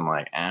first, I'm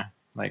like,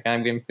 like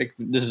I'm getting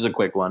this is a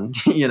quick one,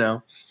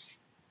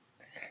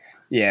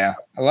 Yeah,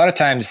 a lot of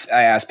times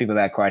I ask people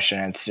that question,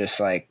 and it's just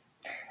like,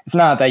 it's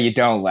not that you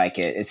don't like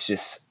it. It's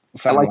just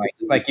something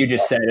like you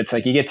just said. It's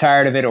like you get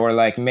tired of it, or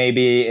like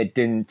maybe it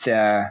didn't.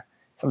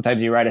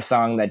 Sometimes you write a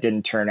song that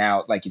didn't turn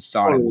out like you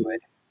thought it would.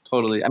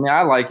 Totally. I mean,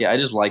 I like it. I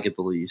just like it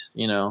the least.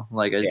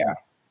 Like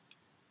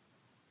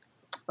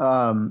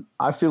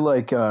I feel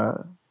like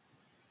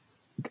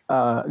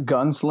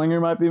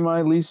Gunslinger might be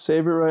my least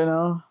favorite right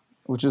now,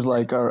 which is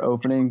like our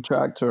opening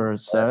track to our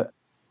set.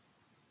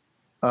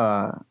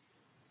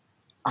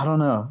 I don't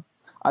know.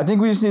 I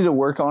think we just need to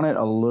work on it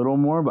a little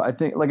more, but I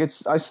think like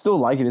I still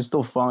like it. It's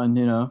still fun,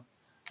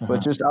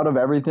 But just out of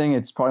everything,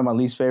 it's probably my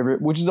least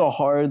favorite, which is a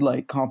hard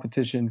like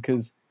competition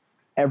because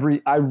I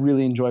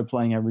really enjoy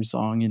playing every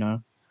song,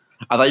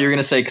 I thought you were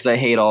gonna say because I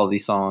hate all of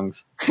these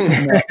songs.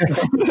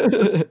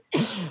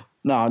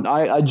 No,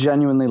 I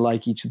genuinely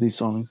like each of these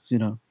songs,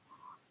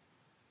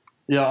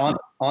 Yeah,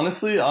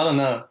 honestly, I don't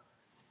know.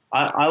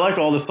 I like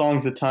all the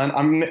songs a ton.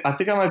 I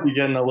think I might be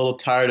getting a little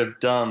tired of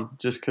Dumb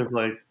just because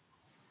like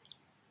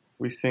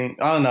we sing.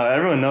 I don't know.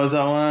 Everyone knows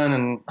that one,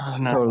 and I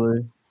don't know.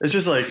 Totally. It's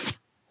just like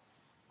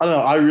I don't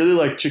know. I really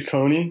like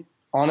Chicone,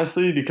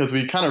 honestly, because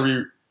we kind of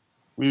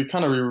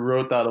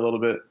rewrote that a little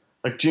bit.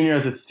 Like Junior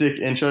has a sick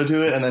intro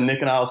to it, and then Nick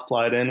and I'll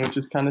slide in, which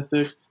is kind of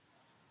sick.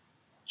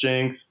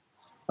 Jinx,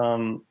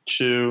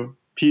 Chew,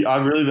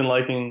 I've really been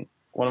liking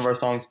one of our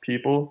songs,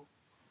 People.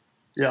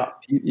 Yeah.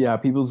 Yeah,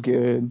 People's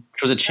good.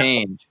 Which was a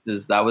change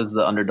because that was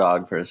the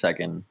underdog for a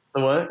second.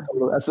 The what?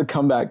 That's the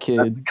comeback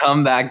kid.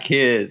 Comeback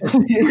kid.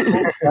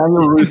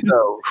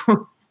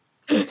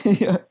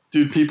 Yeah.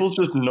 Dude, People's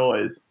just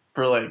noise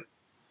for like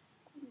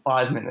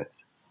 5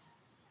 minutes.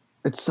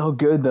 It's so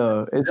good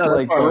though. It's Yeah,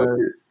 like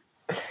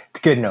It's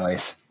good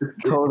noise.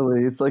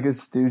 totally. It's like a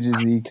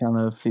Stooges-y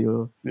kind of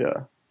feel.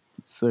 Yeah.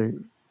 So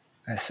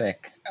That's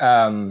sick.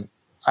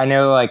 I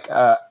know like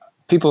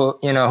people,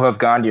 who have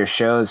gone to your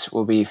shows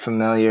will be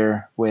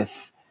familiar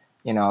with,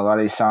 a lot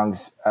of these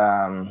songs.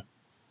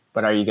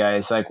 But are you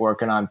guys like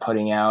working on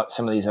putting out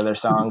some of these other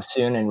songs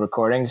soon in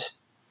recordings?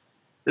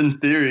 In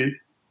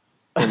theory.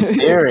 In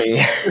theory.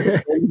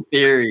 In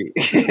theory.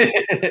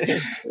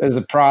 There's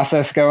a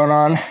process going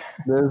on.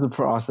 there's a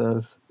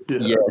process. Yeah.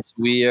 Yes,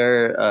 we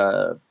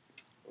are.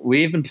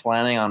 We've been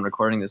planning on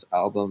recording this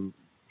album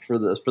for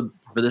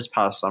this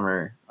past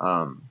summer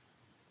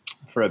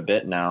for a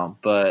bit now,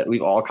 but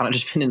we've all kind of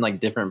just been in like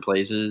different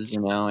places,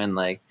 and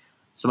like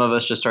some of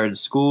us just started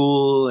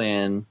school,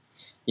 and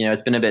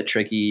it's been a bit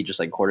tricky just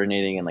like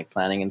coordinating and like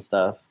planning and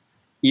stuff.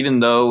 Even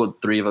though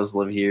 3 of us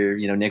live here,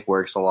 Nick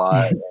works a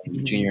lot,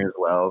 and Junior as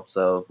well,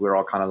 so we're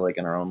all kind of like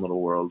in our own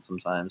little world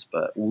sometimes.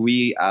 But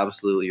we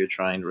absolutely are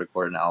trying to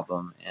record an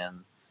album,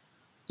 and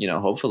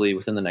hopefully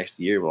within the next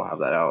year we'll have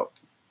that out.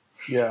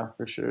 Yeah,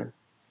 for sure.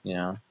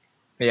 Yeah,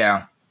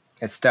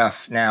 It's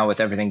tough now with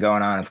everything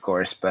going on, of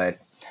course, but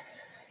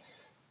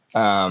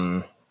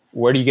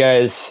where do you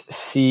guys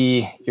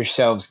see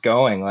yourselves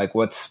going? Like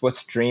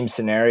what's dream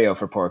scenario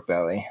for Pork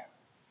Belly?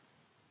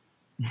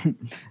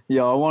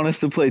 Yeah, I want us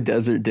to play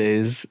Desert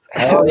Days.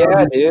 Hell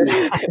yeah, dude.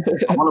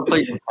 I want to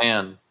play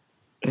Japan.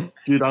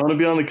 Dude, I want to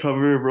be on the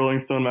cover of Rolling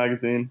Stone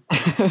magazine.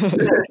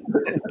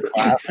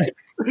 Classic.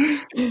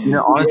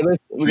 Honestly,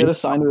 we gotta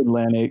sign to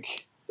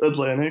Atlantic.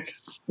 Atlantic.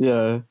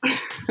 Yeah.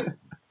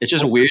 it's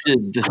just weird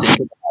to think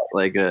about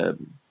like a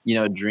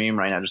dream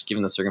right now, just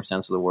given the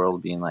circumstance of the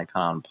world being like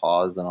kind of on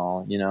pause and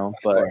all,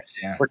 but course,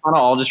 yeah. we're kind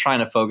of all just trying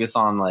to focus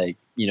on like,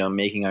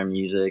 making our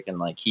music and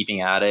like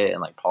keeping at it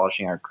and like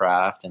polishing our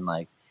craft and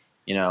like,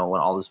 when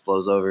all this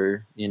blows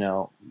over,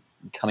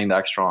 coming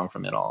back strong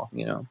from it all,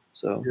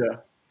 so Yeah.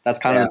 that's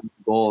kind of the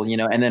goal,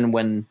 and then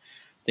when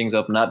things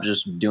open up,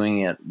 just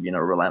doing it,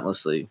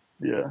 relentlessly.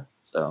 Yeah.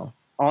 So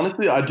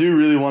Honestly, I do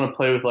really want to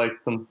play with like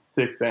some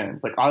sick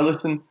bands. Like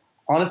actually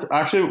one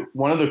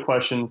of the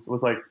questions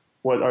was like,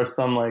 what are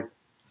some like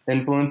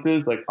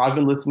influences? Like I've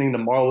been listening to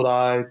Marled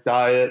Eye,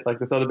 Diet, like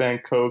this other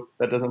band Coke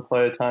that doesn't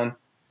play a ton.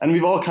 And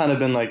we've all kind of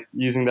been like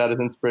using that as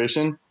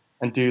inspiration.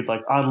 And dude,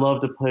 like I'd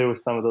love to play with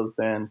some of those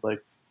bands.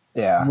 Like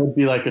Yeah. it would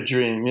be like a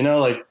dream,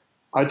 like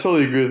I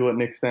totally agree with what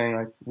Nick's saying.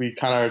 Like we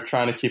kind of are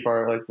trying to keep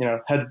our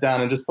like, heads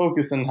down and just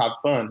focus and have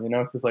fun,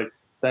 because like at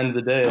the end of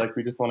the day, like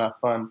we just want to have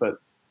fun. But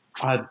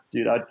I'd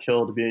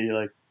kill to be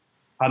like,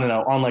 I don't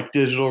know, on like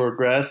Digital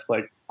Regress.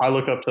 Like I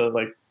look up to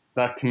like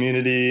that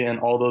community and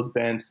all those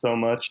bands so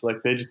much.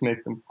 Like they just make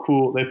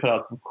they put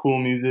out some cool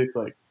music.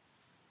 Like,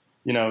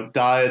 you know,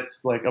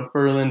 Diet's like a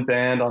Berlin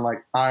band on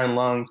like Iron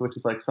Lungs, which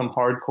is like some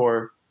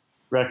hardcore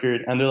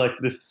record, and they're like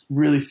this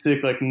really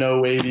sick, like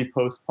no wavy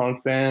post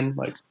punk band.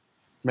 Like,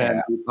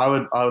 man, dude, I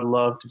would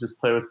love to just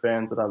play with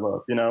bands that I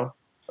love, you know?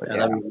 Like,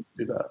 I would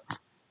do that.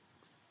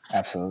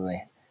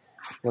 Absolutely.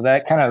 Well,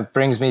 that kind of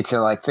brings me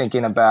to like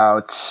thinking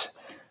about,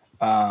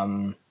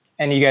 and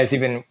you guys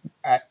even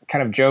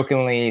kind of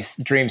jokingly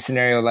dream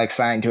scenario like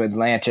signed to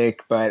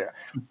Atlantic, but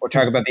we'll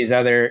talk about these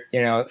other,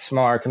 you know,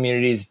 smaller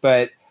communities.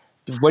 But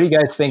what do you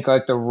guys think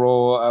like the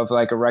role of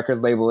like a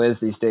record label is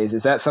these days?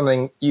 Is that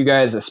something you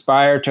guys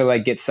aspire to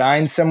like get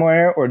signed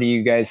somewhere, or do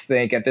you guys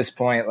think at this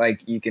point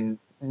like you can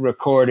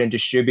record and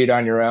distribute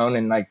on your own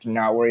and like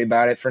not worry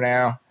about it for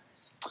now?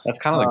 That's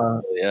kind of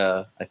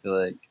like, I feel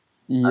like.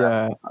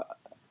 Yeah.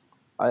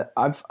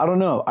 I don't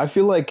know. I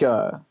feel like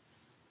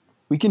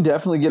we can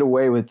definitely get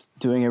away with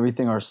doing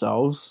everything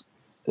ourselves,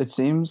 it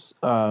seems.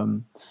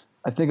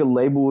 I think a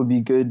label would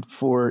be good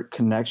for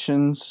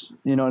connections,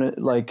 you know,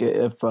 like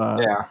if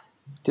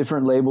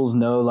different labels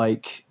know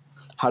like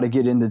how to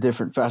get into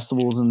different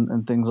festivals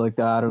and things like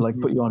that, or like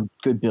put you on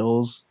good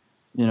bills,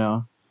 you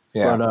know.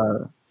 Yeah.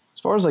 But as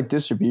far as like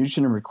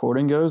distribution and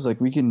recording goes, like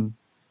we can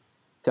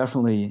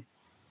definitely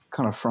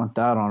kind of front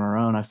that on our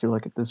own, I feel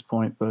like at this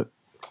point, but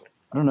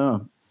I don't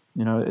know.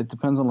 You know, it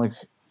depends on like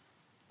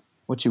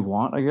what you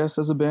want, I guess,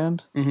 as a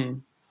band. Mm-hmm.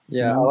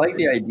 Yeah, you know? I like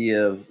the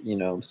idea of, you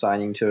know,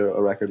 signing to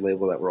a record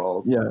label that we're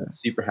all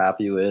super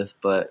happy with,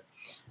 but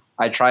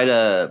I try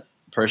to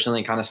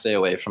personally kind of stay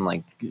away from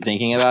like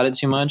thinking about it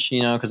too much,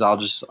 you know, because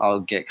I'll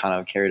get kind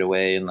of carried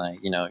away and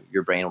like, you know,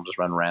 your brain will just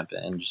run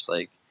rampant and just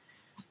like,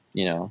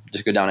 you know,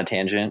 just go down a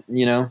tangent,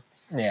 you know?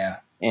 Yeah.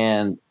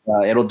 And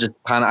it'll just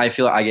kind of, I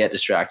feel I get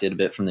distracted a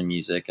bit from the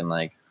music and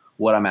like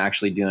what I'm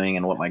actually doing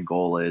and what my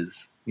goal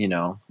is, you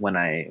know, when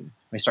I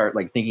start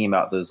like thinking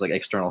about those like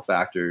external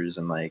factors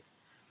and like,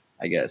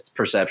 I guess,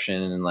 perception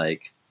and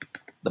like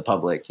the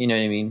public, you know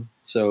what I mean?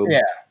 So,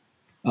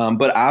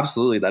 but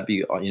absolutely that'd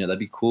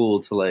be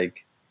cool to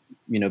like,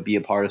 you know, be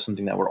a part of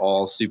something that we're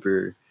all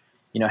super,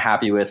 you know,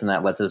 happy with. And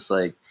that lets us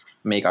like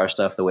make our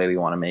stuff the way we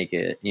want to make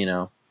it, you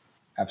know?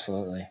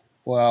 Absolutely.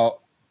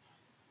 Well,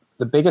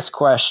 the biggest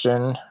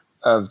question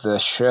of the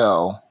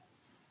show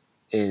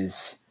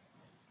is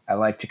I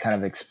like to kind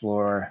of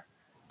explore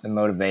the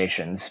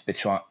motivations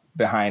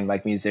behind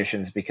like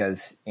musicians,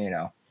 because, you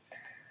know,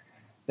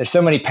 there's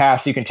so many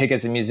paths you can take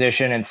as a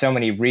musician and so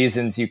many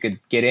reasons you could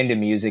get into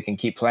music and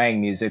keep playing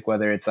music,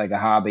 whether it's like a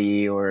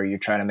hobby or you're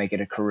trying to make it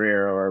a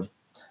career or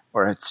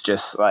it's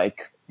just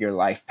like your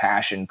life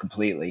passion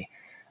completely.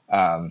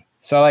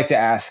 So I like to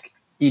ask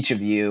each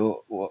of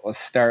you, we'll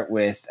start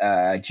with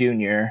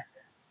Junior.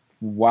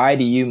 Why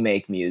do you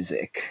make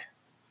music?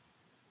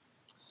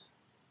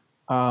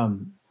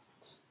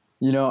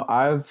 You know,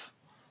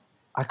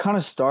 I kind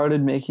of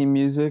started making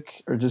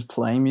music or just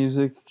playing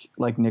music,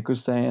 like Nick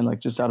was saying, like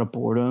just out of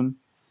boredom,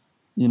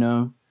 you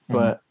know,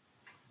 but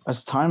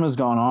as time has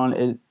gone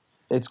on,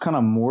 it's kind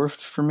of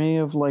morphed for me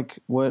of like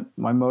what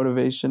my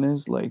motivation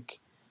is. Like,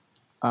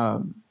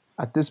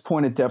 at this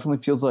point, it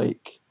definitely feels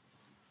like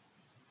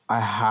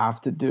I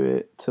have to do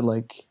it to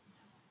like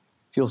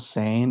feel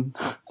sane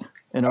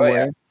in a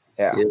way.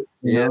 Yeah.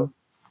 You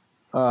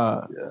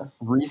know?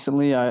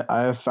 Recently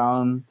I have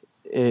found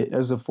it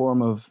as a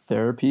form of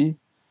therapy.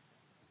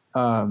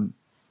 Even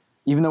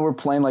though we're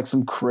playing like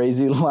some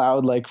crazy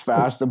loud, like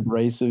fast,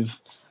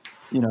 abrasive,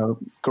 you know,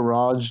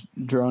 garage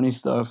droney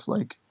stuff,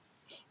 like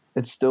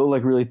it's still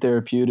like really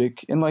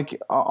therapeutic. And like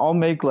I'll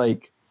make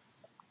like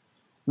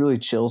really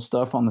chill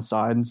stuff on the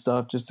side and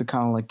stuff just to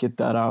kind of like get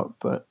that out.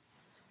 But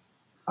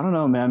I don't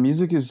know, man.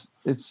 Music is,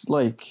 it's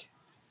like,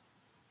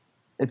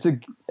 it's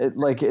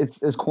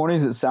as corny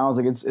as it sounds,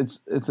 like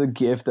it's a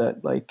gift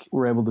that like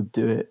we're able to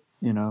do it,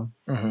 you know?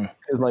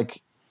 Because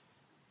like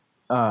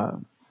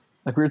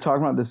we were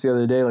talking about this the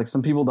other day, like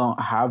some people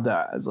don't have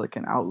that as like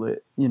an outlet,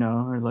 you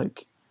know, or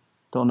like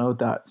don't know what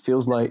that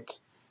feels like,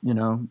 you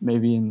know,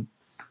 maybe. And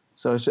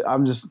so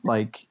I'm just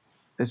like,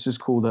 it's just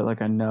cool that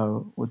like I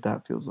know what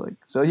that feels like.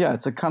 So yeah,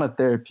 it's a kind of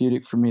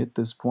therapeutic for me at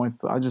this point,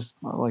 but I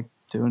like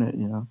doing it,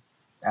 you know?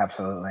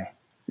 Absolutely.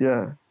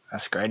 Yeah.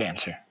 That's a great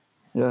answer.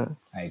 Yeah.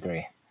 I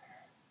agree.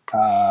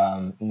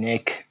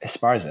 Nick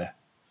Esparza.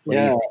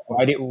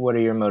 What are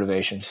your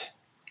motivations?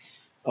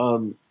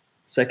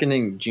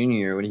 Seconding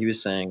Junior, what he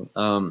was saying,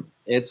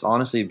 it's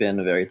honestly been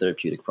a very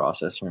therapeutic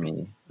process for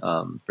me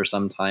for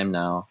some time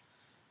now.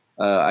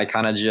 I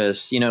kind of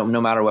just, you know, no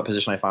matter what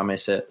position I find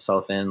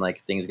myself in,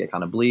 like things get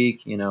kind of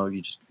bleak, you know,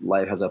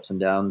 life has ups and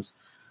downs.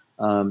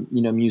 You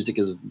know, music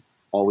is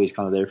always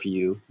kind of there for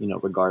you, you know,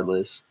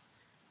 regardless.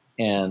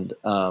 And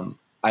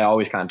I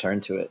always kind of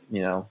turn to it,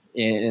 you know,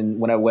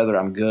 whether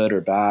I'm good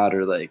or bad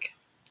or like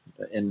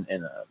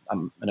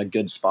I'm in a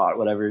good spot,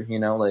 whatever, you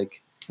know,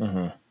 like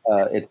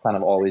it's kind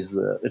of always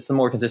it's the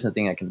more consistent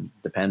thing I can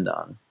depend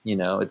on, you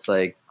know. It's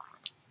like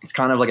it's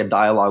kind of like a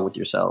dialogue with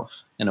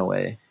yourself in a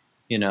way,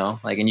 you know,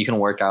 like, and you can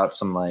work out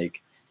some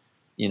like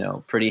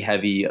pretty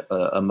heavy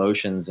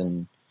emotions,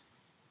 and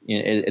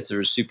it's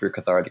a super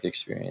cathartic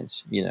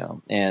experience,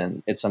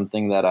 and it's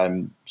something that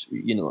I'm,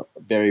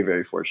 very,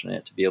 very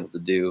fortunate to be able to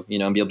do,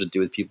 and be able to do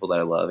with people that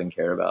I love and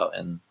care about,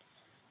 and,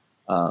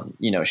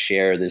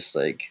 share this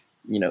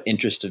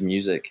interest of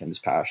music and this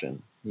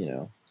passion,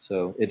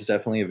 so it's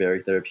definitely a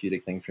very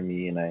therapeutic thing for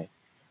me. And I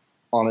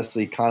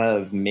honestly kind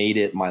of made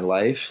it my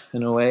life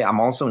in a way. I'm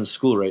also in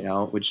school right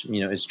now, which,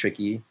 is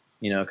tricky,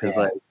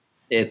 cause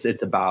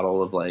it's a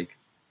battle of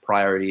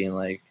priority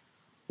and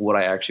what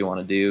I actually want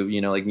to do.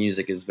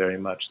 Music is very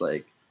much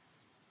a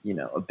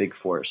big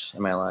force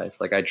in my life.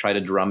 I try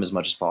to drum as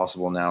much as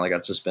possible now.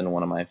 That's just been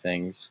one of my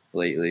things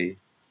lately,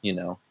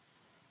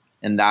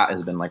 and that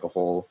has been a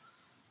whole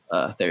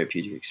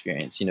therapeutic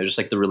experience,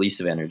 just the release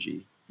of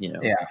energy,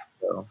 Yeah.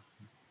 So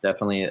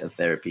definitely a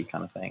therapy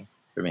kind of thing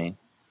for me.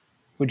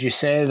 Would you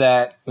say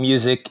that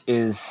music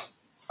is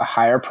a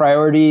higher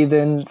priority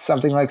than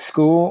something like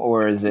school,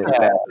 or is it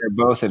that they're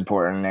both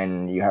important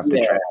and you have to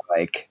try to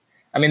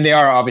they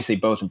are obviously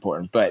both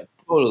important, but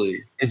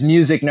Totally. is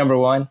music number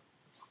one?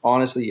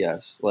 Honestly,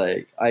 yes.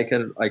 I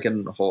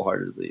can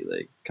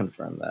wholeheartedly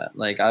confirm that.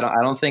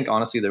 I don't think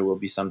honestly there will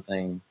be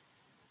something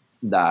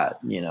that,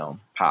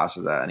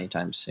 passes that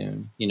anytime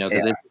soon.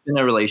 Because it's been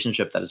a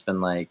relationship that has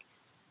been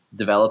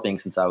developing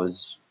since I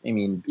was,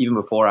 even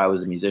before I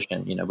was a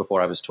musician,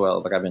 before I was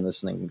 12. I've been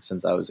listening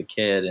since I was a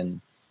kid,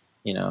 and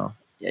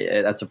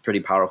that's a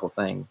pretty powerful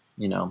thing,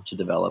 to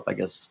develop, I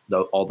guess,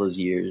 all those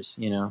years,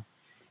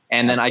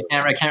 And then I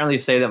can't really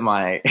say that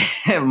my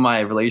my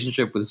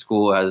relationship with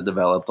school has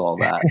developed all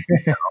that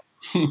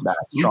that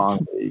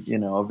strongly,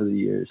 over the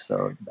years.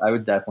 So I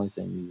would definitely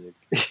say music.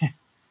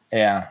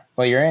 Yeah.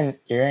 Well, you're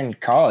in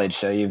college,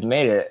 so you've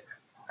made it.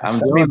 I'm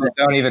Some doing people it.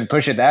 don't even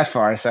push it that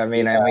far. So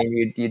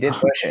you did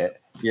push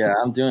it. Yeah,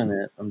 I'm doing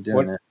it.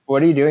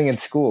 What are you doing in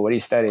school? What are you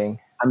studying?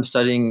 I'm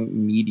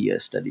studying media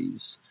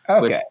studies.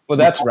 Okay. Well,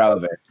 that's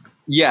relevant.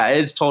 Yeah,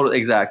 it's totally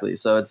exactly.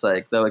 So it's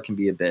though it can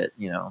be a bit,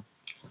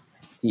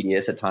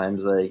 tedious at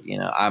times,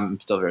 I'm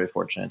still very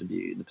fortunate to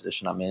be in the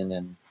position I'm in,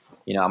 and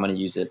I'm going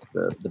to use it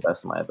to the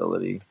best of my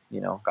ability.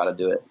 Got to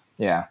do it.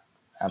 Yeah,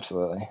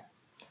 absolutely.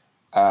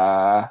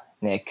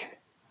 Nick.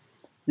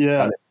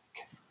 Yeah.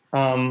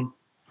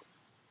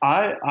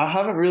 I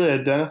haven't really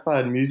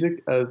identified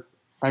music as,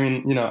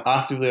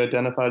 actively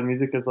identified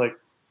music as a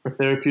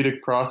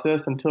therapeutic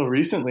process until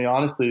recently,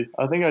 honestly.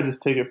 I think I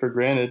just take it for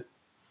granted.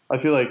 I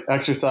feel like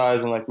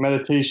exercise and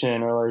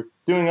meditation or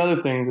doing other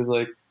things is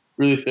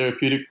really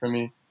therapeutic for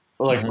me.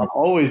 But I've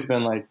always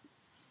been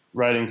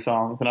writing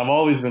songs and I've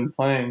always been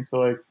playing.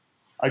 So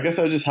I guess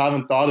I just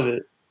haven't thought of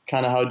it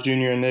kind of how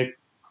Junior and Nick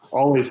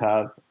always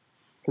have.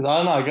 Because I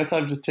don't know, I guess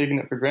I've just taken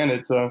it for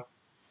granted. So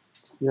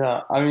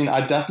yeah,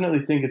 I definitely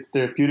think it's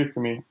therapeutic for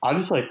me. I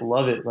just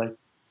love it.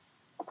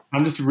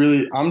 I'm just a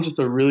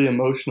really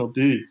emotional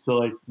dude.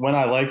 So when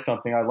I like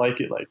something, I like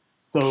it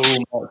so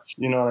much.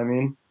 You know what I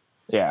mean?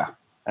 Yeah.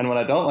 And when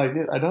I don't like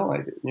it, I don't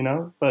like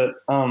it, But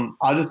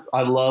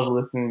I love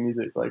listening to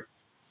music.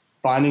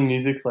 Finding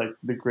music's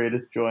the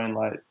greatest joy in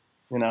life,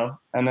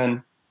 And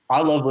then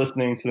I love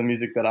listening to the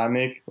music that I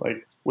make,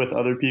 with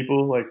other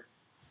people.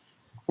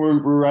 We're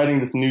writing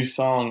this new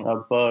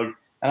song, Bug,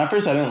 and at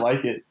first I didn't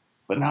like it,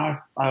 but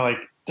now I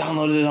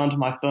downloaded it onto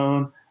my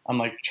phone.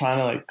 I'm trying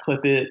to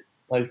clip it,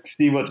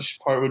 see what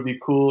part would be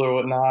cool or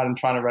whatnot, and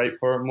trying to write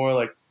for it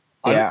more.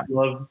 I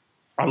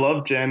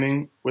love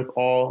jamming with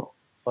all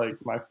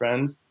my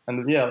friends,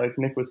 and yeah, like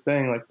Nick was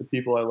saying, the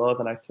people I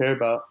love and I care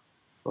about.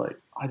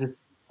 I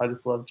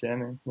just love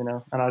jamming,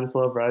 and I just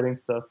love writing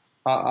stuff.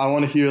 I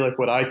want to hear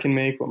what I can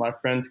make, what my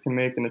friends can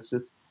make, and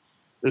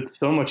it's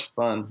so much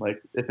fun.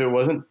 If it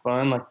wasn't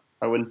fun,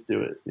 I wouldn't do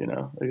it,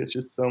 it's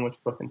just so much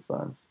fucking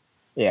fun.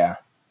 Yeah.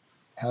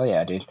 Hell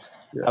yeah, dude.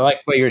 Yeah. I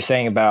like what you were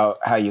saying about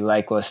how you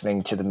like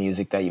listening to the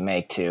music that you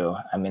make too.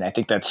 I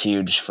think that's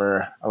huge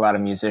for a lot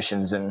of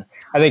musicians, and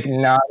I think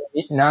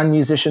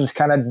non-musicians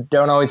kind of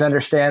don't always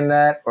understand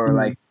that,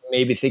 or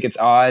maybe think it's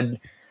odd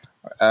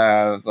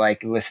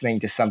listening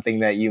to something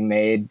that you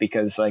made,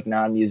 because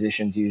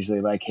non-musicians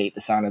usually hate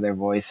the sound of their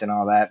voice and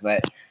all that.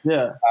 But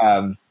yeah.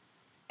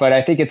 But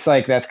I think it's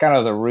that's kind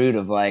of the root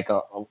of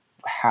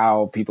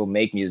how people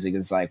make music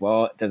is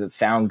well, does it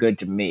sound good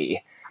to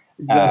me?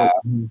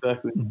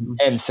 Exactly.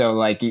 And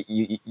so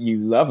you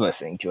love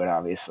listening to it,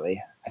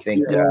 obviously. I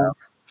think that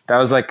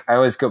was I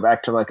always go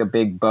back to a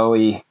big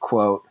Bowie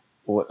quote.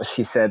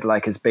 He said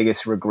his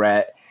biggest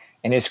regret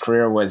in his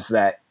career was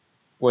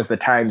the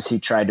times he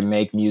tried to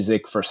make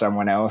music for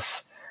someone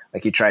else.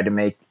 He tried to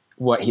make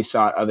what he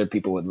thought other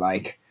people would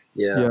like.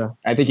 Yeah.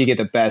 I think you get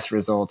the best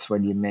results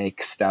when you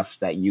make stuff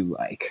that you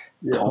like.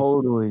 Yeah.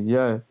 Totally.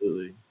 Yeah.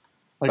 Absolutely.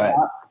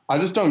 I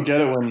just don't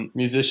get it when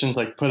musicians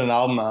put an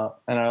album out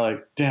and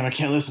are damn, I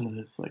can't listen to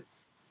this.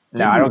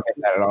 No, I don't get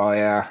that at all.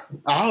 Yeah.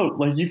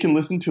 You can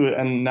listen to it,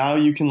 and now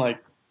you can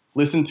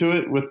listen to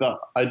it with the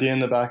idea in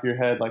the back of your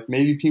head.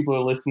 Maybe people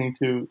are listening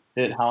to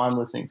it how I'm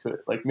listening to it.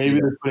 Maybe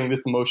they're putting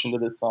this emotion to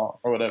this song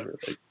or whatever.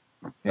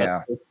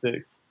 Yeah. That's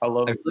sick. I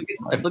love it.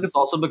 I feel like it's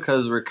also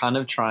because we're kind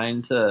of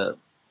trying to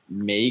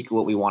make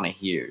what we want to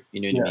hear.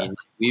 You know what I Yeah. mean?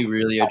 We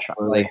really are trying.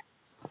 Absolutely. Like,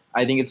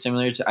 I think it's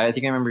similar to. I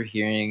think I remember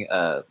hearing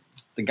the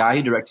guy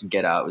who directed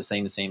Get Out was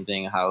saying the same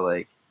thing. How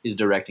like his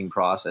directing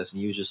process,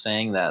 and he was just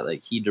saying that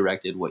like he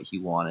directed what he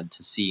wanted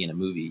to see in a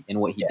movie and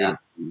what he Yeah. didn't,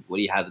 see, what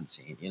he hasn't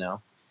seen. You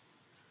know,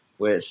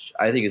 which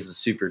I think is a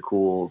super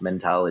cool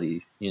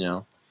mentality. You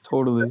know,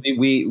 Totally.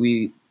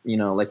 we you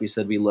know, like we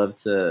said, we love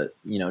to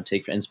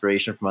take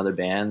inspiration from other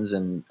bands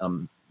and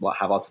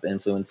have lots of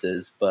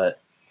influences, but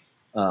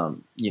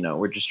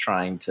we're just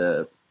trying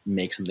to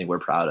make something we're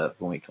proud of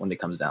when it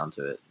comes down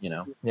to it.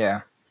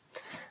 Yeah,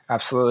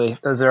 absolutely.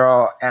 Those are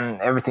all,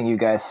 and everything you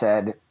guys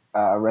said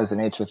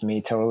resonates with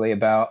me totally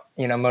about,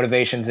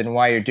 motivations and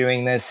why you're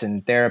doing this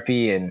and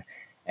therapy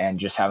and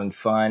just having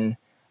fun.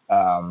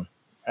 And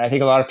I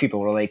think a lot of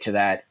people relate to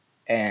that.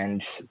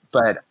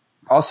 But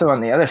also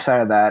on the other side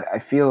of that, I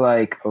feel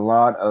like a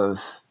lot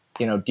of,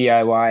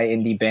 DIY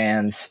indie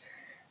bands,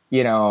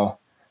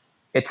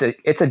 it's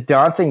a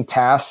daunting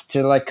task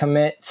to like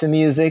commit to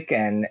music,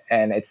 and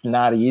it's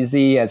not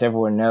easy, as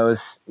everyone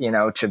knows,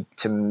 to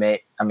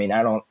make. I mean,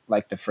 I don't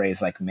like the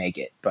phrase like make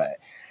it, but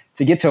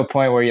to get to a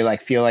point where you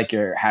like feel like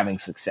you're having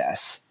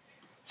success.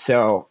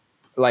 So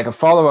like a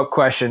follow-up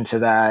question to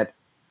that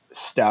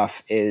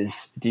stuff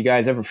is, do you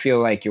guys ever feel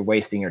like you're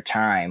wasting your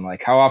time?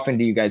 Like, how often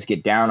do you guys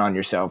get down on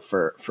yourself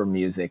for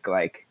music?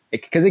 Like,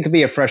 because it could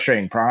be a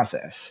frustrating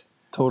process.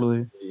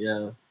 Totally.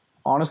 Yeah.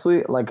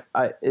 Honestly, like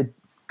it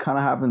kind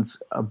of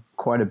happens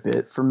quite a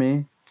bit for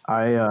me.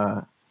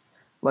 I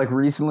like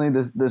recently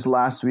this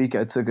last week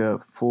I took a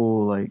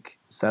full like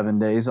 7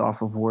 days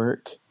off of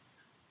work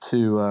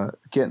to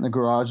get in the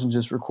garage and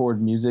just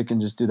record music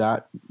and just do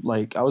that.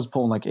 Like I was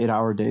pulling like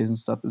 8-hour days and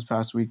stuff this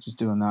past week just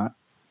doing that.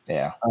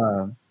 Yeah.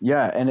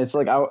 Yeah, and it's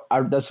like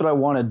I that's what I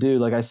want to do.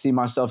 Like I see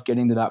myself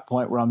getting to that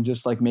point where I'm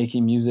just like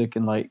making music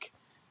and like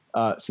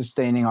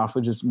sustaining off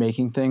of just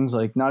making things,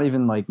 like not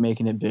even like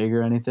making it big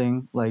or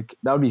anything. Like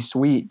that would be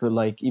sweet, but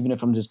like even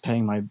if I'm just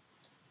paying my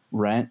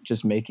rent,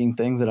 just making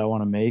things that I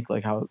want to make,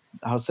 like how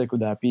sick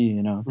would that be,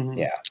 Mhm.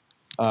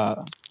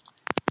 Yeah.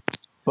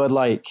 But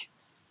like,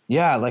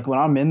 yeah, like when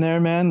I'm in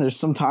there, man, there's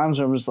some times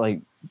where I'm just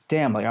like,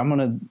 damn, like I'm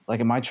gonna like,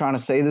 am I trying to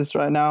say this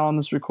right now on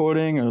this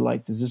recording, or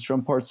like, does this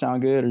drum part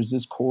sound good, or is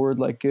this chord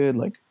like good,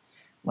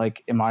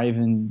 like am I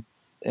even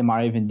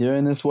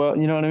doing this well?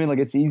 You know what I mean? Like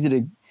it's easy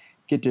to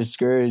get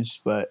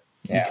discouraged, but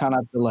you kind of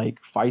have to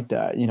like fight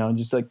that,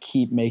 just like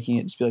keep making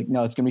it. Just be like,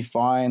 no, it's gonna be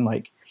fine.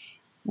 Like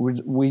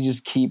we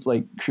just keep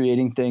like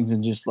creating things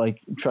and just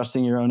like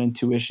trusting your own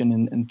intuition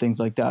and things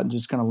like that, and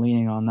just kind of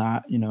leaning on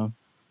that,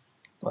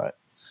 But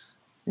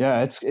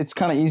yeah, it's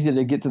kind of easy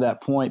to get to that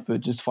point,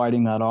 but just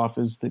fighting that off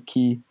is the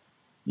key,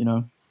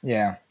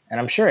 Yeah. And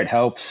I'm sure it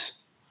helps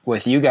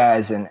with you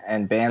guys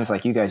and bands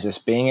like you guys,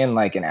 just being in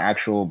like an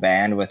actual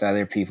band with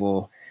other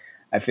people.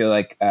 I feel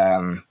like,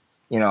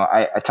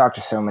 I talk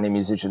to so many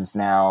musicians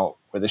now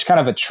where there's kind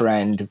of a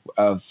trend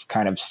of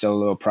kind of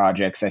solo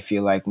projects. I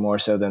feel like more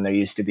so than there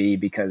used to be,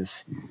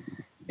 because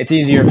it's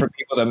easier for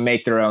people to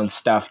make their own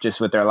stuff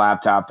just with their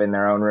laptop in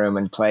their own room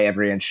and play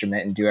every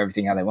instrument and do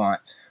everything how they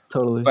want.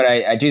 Totally. But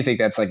I do think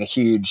that's like a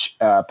huge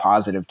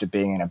positive to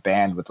being in a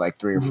band with like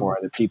 3 or 4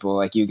 other people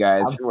like you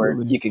guys. Absolutely.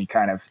 Where you can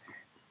kind of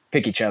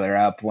pick each other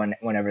up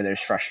whenever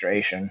there's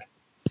frustration.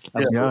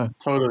 Yeah.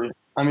 Totally.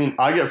 I mean,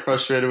 I get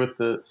frustrated with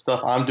the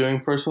stuff I'm doing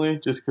personally,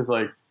 just because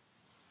like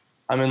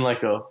I'm in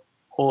like a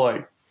whole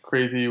like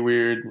crazy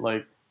weird,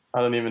 like I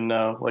don't even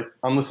know, like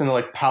I'm listening to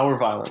like Power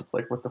Violence.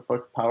 Like what the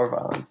fuck's Power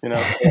Violence?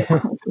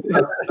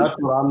 That's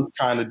what I'm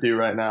trying to do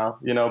right now,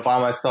 by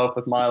myself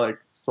with my like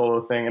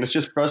solo thing. And it's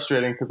just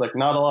frustrating because like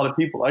not a lot of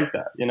people like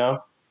that,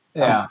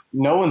 Yeah.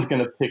 No one's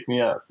gonna pick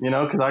me up,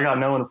 because I got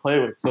no one to play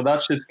with. So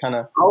that shit's kind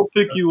of, I'll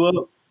pick you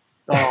up.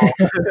 oh,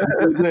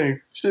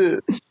 thanks,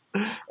 shit.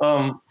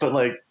 But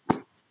like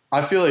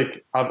I feel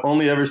like I've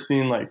only ever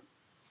seen like,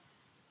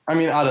 I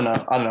mean, I don't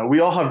know. We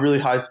all have really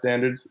high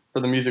standards for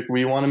the music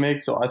we want to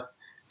make. So I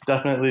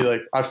definitely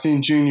like, I've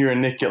seen Junior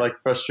and Nick get like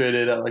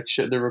frustrated at like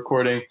shit they're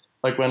recording,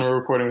 like when we're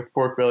recording with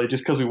Pork Belly,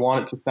 just because we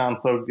want it to sound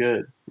so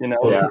good,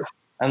 Yeah.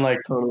 And like,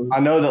 Totally. I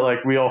know that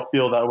like we all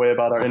feel that way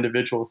about our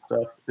individual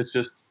stuff. It's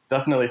just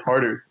definitely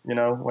harder,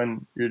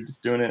 when you're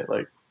just doing it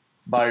like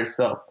by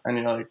yourself and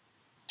you're like,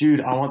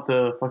 dude, I want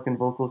the fucking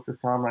vocals to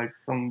sound like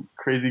some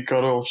crazy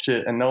guttural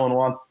shit, and no one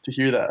wants to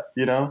hear that,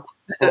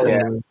 But,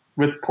 Yeah.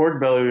 with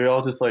Pork Belly, we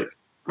all just like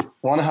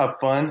want to have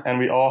fun, and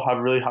we all have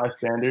really high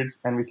standards,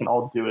 and we can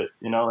all do it,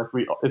 Like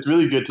it's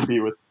really good to be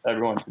with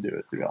everyone to do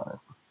it, to be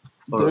honest.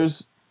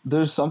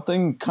 There's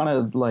something kind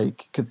of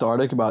like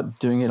cathartic about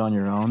doing it on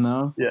your own,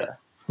 though. Yeah.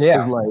 Yeah.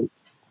 'Cause, like,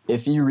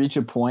 if you reach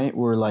a point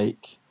where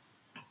like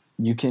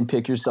you can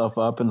pick yourself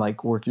up and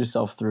like work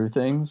yourself through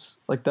things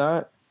like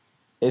that,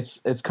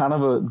 it's kind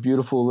of a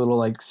beautiful little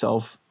like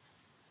self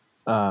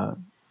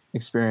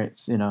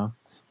experience,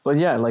 But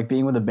yeah, like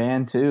being with a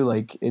band too,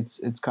 like it's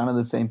kind of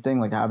the same thing,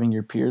 like having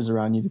your peers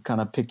around you to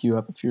kind of pick you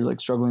up if you're like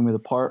struggling with a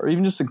part, or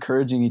even just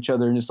encouraging each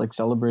other and just like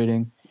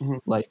celebrating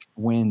like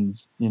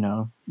wins,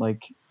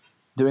 Like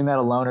doing that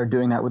alone or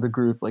doing that with a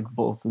group, like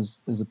both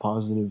is a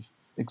positive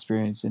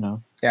experience, you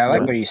know. Yeah, I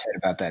like Yeah. what you said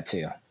about that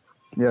too.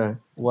 Yeah.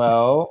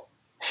 Well,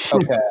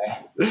 okay.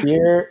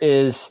 Here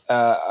is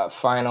a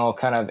final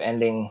kind of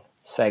ending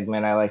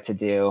segment I like to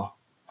do.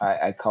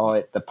 I call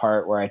it the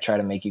part where I try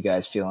to make you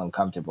guys feel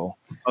uncomfortable.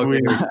 Okay.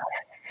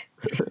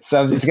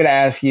 So I'm just gonna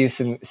ask you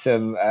some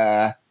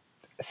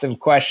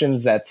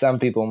questions that some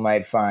people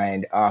might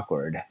find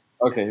awkward.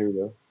 Okay, here we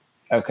go.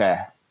 Okay,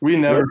 We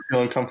never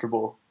feel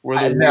uncomfortable. We're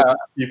I the know. weirdest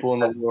people in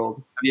the world.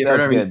 Have you ever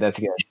that's heard of good. That's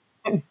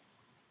good.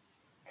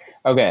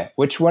 Okay,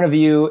 which one of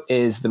you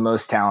is the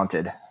most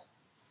talented?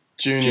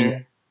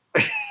 Junior.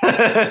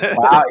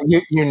 Wow,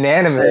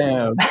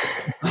 unanimous.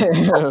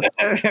 Damn.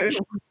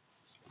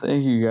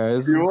 Thank you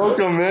guys. You're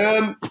welcome,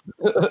 man.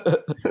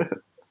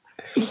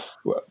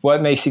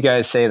 What makes you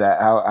guys say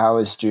that? How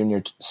is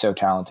Junior so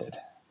talented?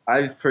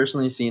 I've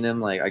personally seen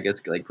him like I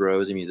guess like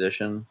grow as a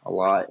musician a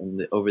lot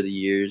over the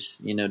years.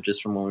 You know,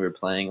 just from when we were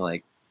playing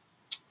like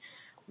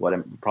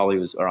probably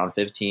was around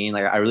 15.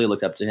 Like I really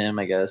looked up to him.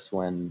 I guess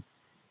when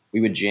we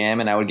would jam,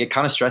 and I would get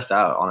kind of stressed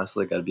out.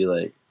 Honestly, like I'd be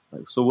like,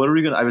 so what are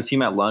we gonna? I would see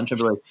him at lunch. I'd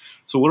be like,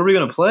 so what are we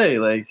gonna play?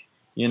 Like,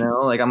 you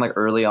know, like I'm like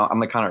early on. I'm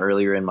like kind of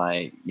earlier in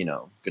my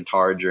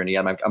guitar journey.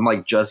 I'm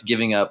like just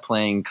giving up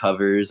playing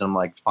covers. I'm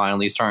like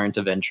finally starting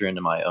to venture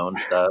into my own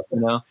stuff. You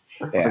know,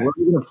 Yeah. so what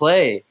are we gonna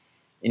play?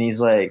 And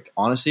he's like,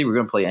 honestly, we're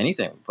gonna play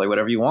anything. Play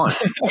whatever you want.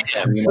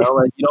 You know,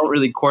 like you don't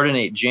really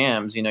coordinate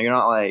jams. You know, you're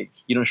not like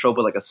you don't show up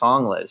with like a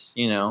song list.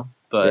 You know,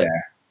 but. Yeah.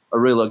 I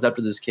really looked up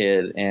to this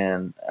kid,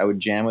 and I would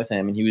jam with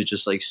him, and he was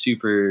just like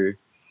super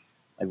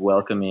like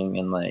welcoming,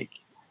 and like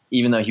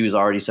even though he was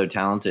already so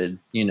talented,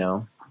 you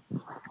know,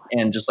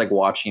 and just like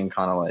watching him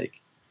kind of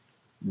like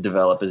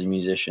develop as a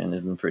musician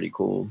has been pretty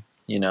cool,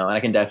 you know, and I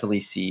can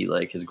definitely see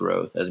like his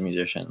growth as a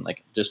musician,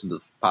 like just in the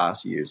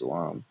past years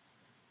alone.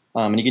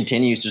 And he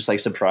continues to just like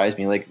surprise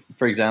me. Like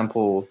for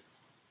example,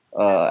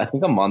 I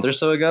think a month or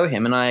so ago,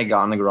 him and I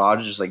got in the garage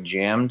and just like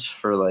jammed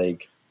for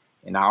like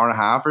an hour and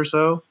a half or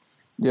so.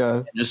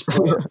 Yeah. Just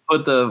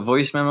put the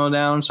voice memo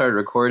down, started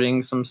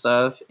recording some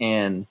stuff,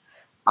 and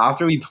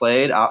after we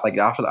played, like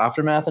after the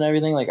aftermath and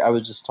everything, like I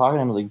was just talking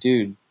to him. I was like,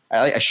 dude,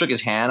 I shook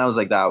his hand. I was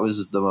like, that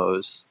was the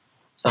most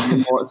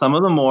some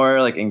of the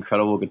more like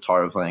incredible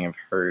guitar playing I've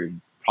heard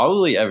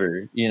probably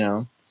ever. You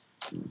know,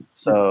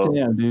 so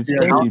Damn, dude. Yeah,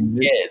 Thank you.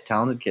 Dude.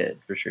 talented kid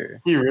for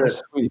sure. He That's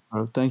rips. sweet,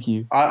 bro. Thank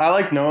you. I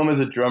like know him as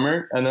a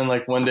drummer, and then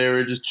like one day we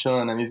were just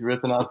chilling, and he's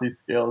ripping out these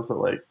scales that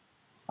like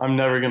I'm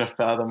never gonna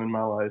fathom in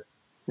my life.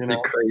 You know,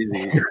 You're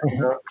crazy.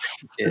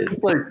 Kid.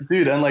 it's like,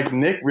 dude, and like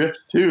Nick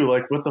rips too.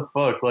 Like, what the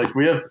fuck? Like,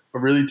 we have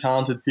really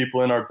talented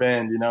people in our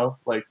band. You know,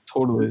 like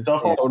Totally.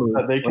 stuff Totally.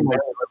 that they can like.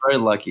 We're very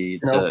lucky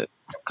You know? to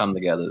come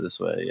together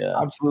this way.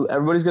 Yeah. Absolutely.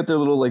 Everybody's got their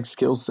little like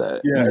skill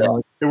set. Yeah. You know?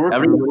 Like, It works.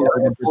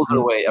 Everyone pulls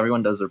their weight.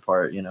 Everyone does their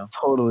part. You know.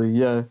 totally.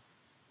 Yeah.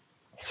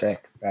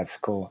 Sick. That's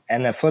cool.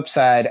 And the flip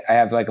side, I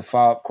have like a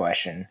follow-up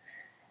question.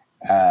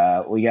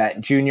 We got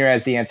Junior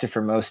as the answer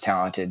for most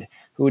talented.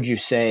 Who would you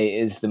say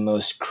is the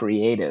most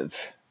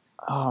creative?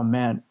 Oh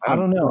man, I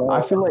don't know.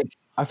 I feel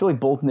like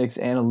both Nick's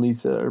and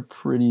Elisa are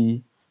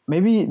pretty.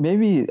 Maybe I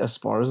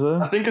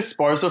Esparza. think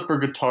Esparza for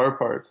guitar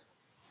parts.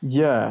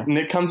 Yeah.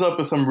 Nick comes up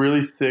with some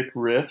really sick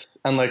riffs,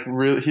 and like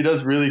he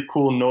does really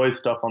cool noise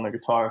stuff on the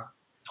guitar.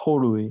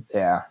 Totally.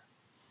 Yeah.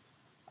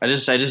 I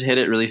just hit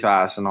it really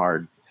fast and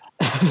hard.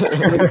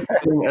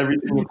 Every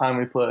single time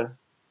we play.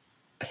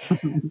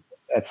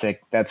 That's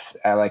sick.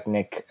 I like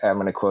Nick. I'm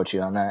going to quote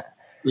you on that.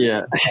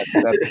 Yeah.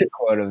 That's the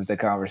quote of the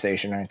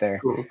conversation right there.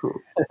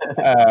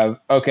 Cool.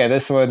 Okay,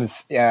 this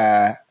one's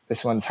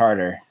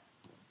harder.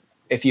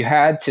 If you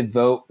had to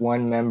vote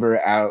one member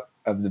out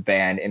of the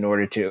band in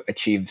order to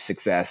achieve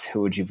success,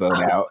 who would you vote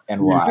out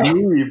and why?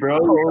 Really, bro.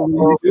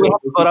 We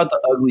have to put out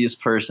the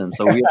ugliest person,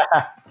 so we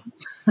gotta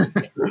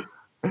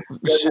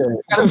be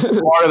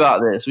smart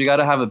about this. We got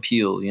to have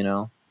appeal, you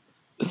know.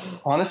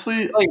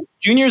 Honestly, Like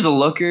Junior's a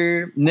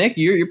looker. Nick,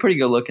 you're pretty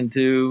good looking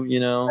too, you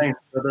know. thanks,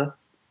 brother.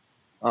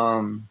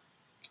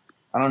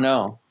 I don't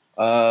know.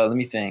 Let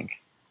me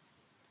think.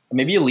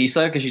 Maybe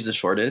Elisa because she's the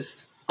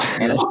shortest.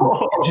 And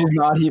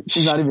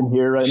she's not even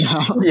here right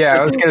now. Yeah,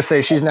 I was gonna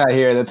say she's not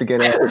here. That's a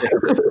good answer.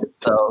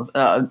 So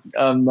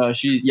no,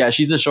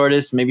 she's the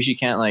shortest. Maybe she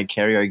can't like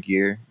carry our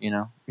gear, you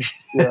know.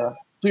 Yeah.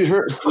 Dude,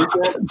 her is so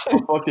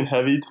fucking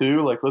heavy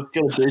too. Like, let's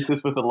get a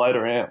bassist with a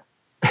lighter amp.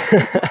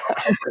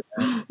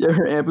 Yeah,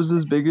 her amp is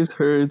as big as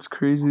her. It's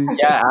crazy.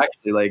 Yeah,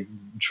 actually, like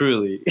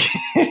truly.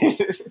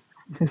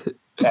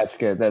 That's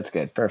good. That's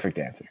good. Perfect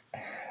answer.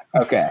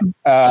 Okay.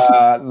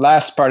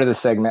 Last part of the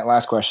segment.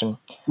 Last question.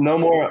 No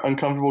more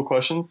uncomfortable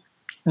questions.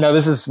 No,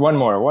 this is one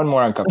more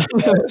uncomfortable.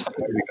 There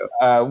we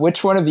go.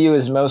 Which one of you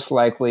is most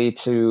likely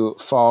to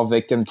fall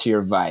victim to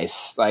your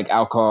vice, like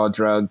alcohol,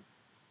 drug?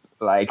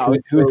 Like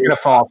who's gonna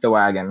fall off the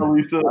wagon?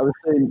 Elisa, I would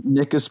say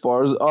Nick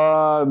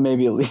Esparza.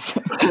 Maybe Elisa.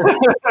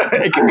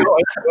 It can go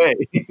either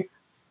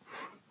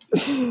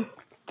way.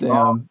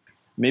 Damn.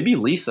 Maybe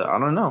Lisa. I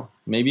don't know.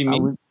 Maybe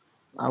me.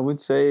 I would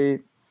say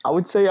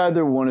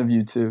either one of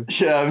you two.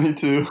 yeah, me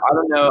too. I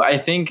don't know. I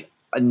think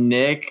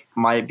Nick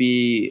might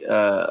be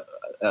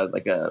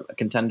like a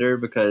contender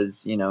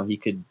because you know he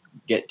could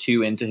get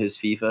too into his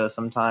FIFA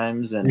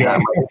sometimes, and Yeah.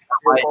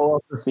 Fall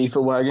off the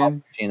FIFA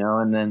wagon.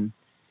 and then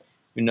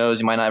who knows,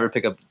 he might not ever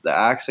pick up the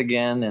axe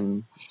again,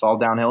 and it's all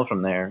downhill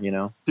from there.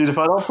 Dude, if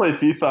I don't play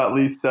FIFA at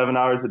least 7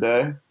 hours a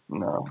day,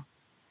 no.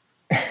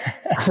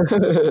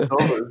 It's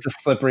over. It's a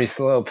slippery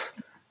slope.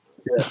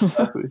 Yeah,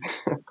 exactly.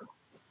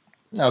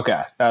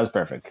 Okay, that was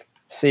perfect.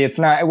 See, it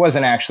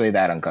wasn't actually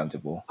that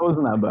uncomfortable. It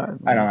wasn't that bad.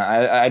 I don't know.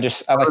 I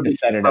like to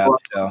set it up.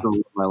 So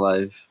My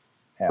life.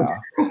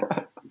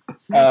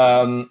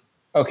 yeah.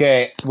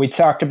 Okay, we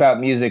talked about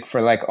music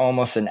for like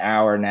almost an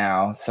hour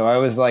now. So I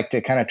always like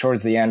to kind of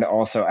towards the end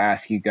also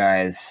ask you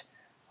guys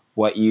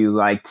what you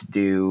like to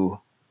do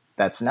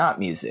that's not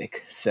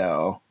music.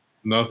 So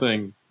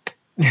Nothing.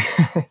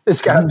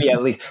 it's got to be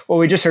at least. Well,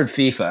 we just heard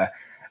FIFA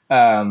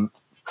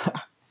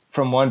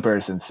from one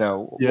person.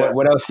 So Yeah.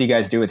 what else do you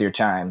guys do with your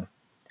time?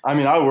 I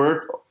mean, I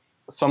work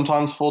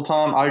sometimes full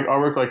time. I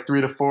work like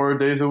 3 to 4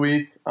 days a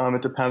week.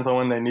 It depends on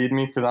when they need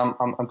me because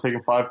I'm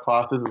taking 5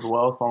 classes as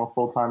well, so I'm a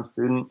full time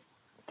student.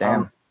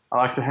 Damn. I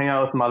like to hang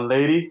out with my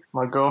lady,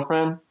 my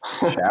girlfriend.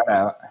 Shout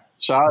out.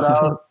 Shout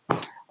out.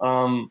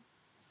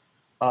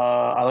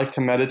 I like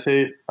to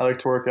meditate. I like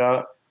to work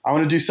out. I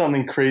want to do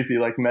something crazy,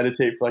 like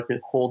meditate for like a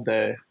whole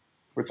day.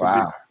 Which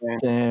Wow. would be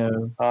insane.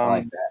 Damn. I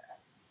like that.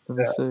 That'd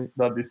be Yeah. sick.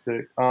 That'd be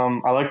sick.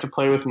 I like to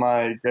play with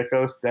my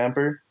gecko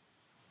stamper.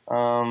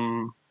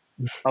 I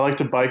like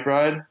to bike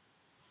ride.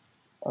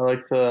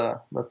 That's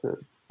it.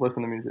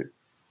 Listen to music.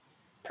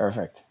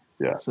 Perfect.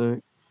 Yeah. Sick.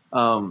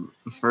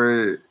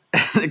 For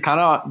kind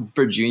of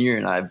for Junior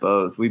and I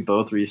both, we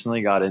both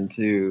recently got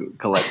into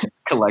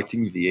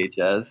collecting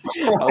VHS.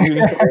 I was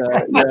gonna say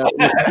that,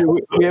 yeah. Dude,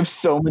 we have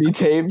so many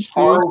tapes,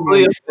 dude.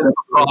 Honestly,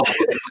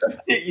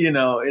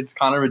 it's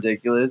kind of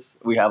ridiculous.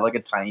 We have like a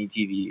tiny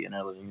TV in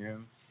our living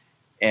room,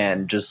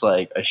 and just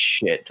like a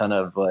shit ton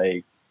of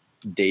like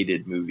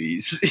dated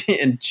movies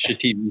and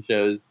TV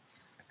shows.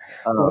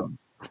 But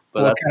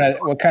What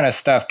kind of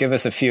stuff? Give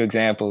us a few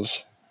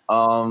examples.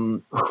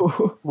 we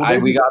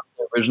got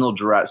the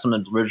some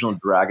original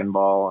Dragon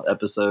Ball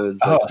episodes.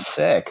 Oh,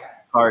 sick.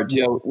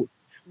 Cartoons.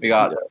 We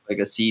got like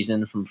a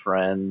season from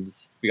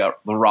Friends. We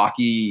got the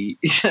Rocky,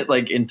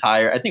 like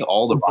entire. I think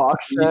all the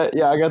box set.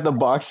 Yeah, I got the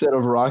box set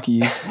of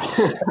Rocky.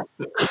 I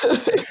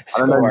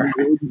don't know,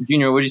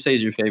 Junior, what would you say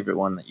is your favorite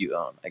one that you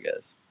own? I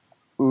guess.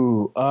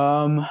 Ooh,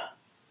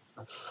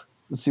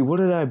 let's see. What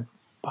did I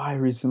buy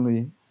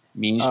recently?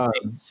 Mean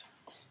Streets.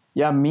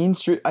 Yeah, Mean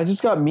Street. I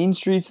just got Mean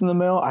Streets in the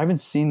mail. I haven't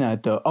seen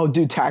that though. Oh,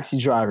 dude, Taxi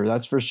Driver.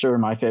 That's for sure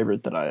my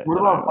favorite. What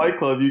about Fight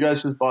Club? You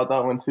guys just bought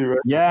that one too, right?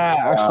 Yeah,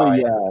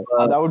 actually,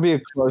 yeah. That would be a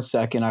close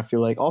second. I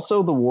feel like.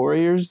 Also, The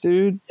Warriors,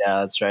 dude.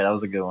 Yeah, that's right. That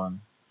was a good one.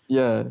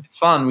 Yeah, it's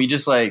fun. We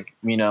just like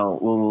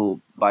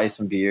we'll buy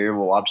some beer,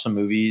 we'll watch some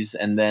movies,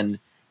 and then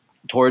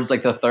towards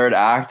like the third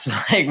act,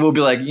 like we'll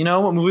be like,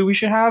 what movie we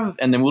should have,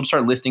 and then we'll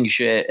start listing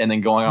shit, and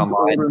then going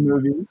online,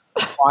 movies,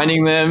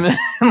 finding them,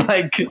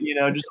 like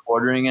just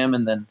ordering them,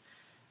 and then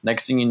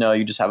next thing you know,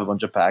 you just have a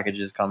bunch of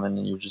packages coming,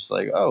 and you're just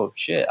like, oh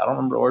shit, I don't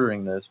remember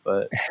ordering this,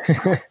 but.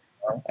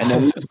 And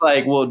then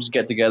we'll just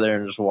get together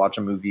and just watch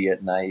a movie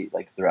at night,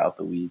 like throughout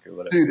the week or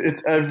whatever. Dude,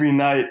 it's every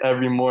night,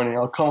 every morning.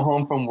 I'll come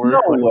home from work.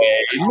 No way.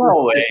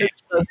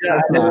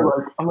 Yeah,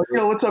 I'm like,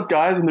 yo, what's up,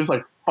 guys? And there's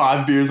like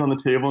 5 beers on the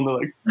table, and they're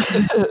like,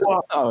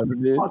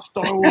 watch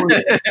Star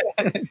Wars.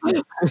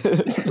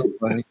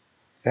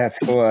 That's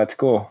cool. That's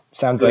cool.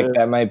 Sounds like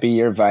that might be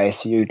your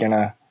vice. You're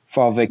gonna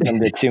fall victim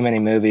to too many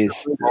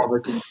movies.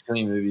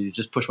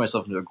 Just push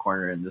myself into a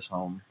corner in this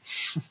home.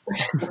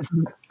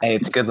 Hey,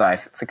 it's a good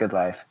life. It's a good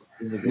life.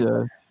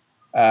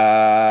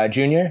 Yeah.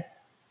 Junior?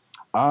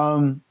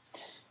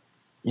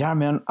 Yeah,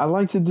 man. I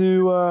like to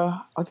do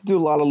a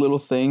lot of little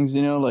things,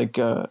 like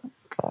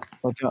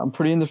I'm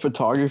pretty into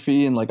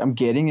photography, and like I'm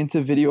getting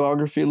into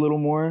videography a little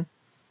more.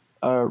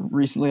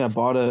 Recently I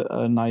bought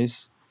a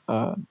nice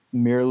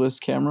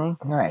mirrorless camera.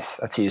 Nice.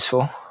 That's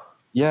useful.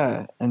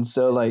 Yeah, and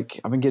so like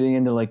I've been getting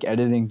into like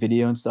editing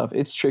video and stuff.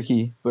 It's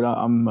tricky, but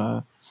I'm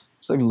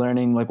just like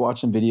learning, like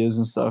watching videos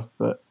and stuff.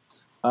 But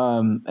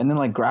and then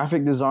like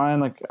graphic design,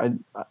 like I've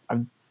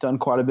done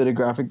quite a bit of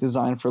graphic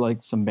design for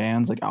like some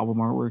bands, like album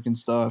artwork and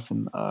stuff.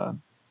 And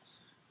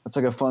it's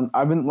like a fun.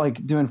 I've been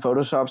like doing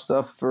Photoshop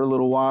stuff for a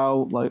little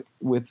while, like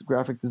with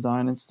graphic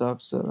design and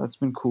stuff. So that's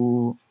been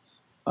cool.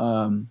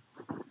 I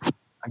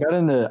got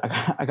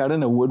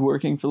into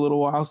woodworking for a little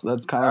while, so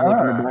that's kind of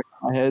like in the back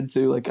of my head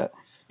too. Like I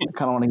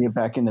kind of want to get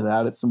back into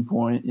that at some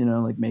point,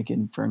 like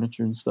making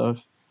furniture and stuff.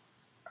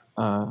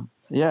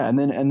 Yeah, and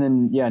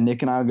then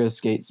Nick and I'll go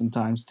skate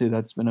sometimes too.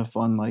 That's been a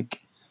fun like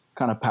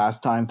kind of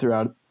pastime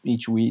throughout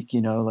each week.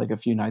 Like a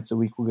few nights a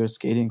week we'll go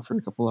skating for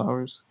a couple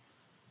hours.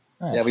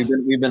 Nice. Yeah,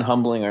 we've been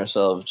humbling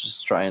ourselves,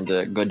 just trying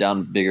to go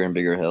down bigger and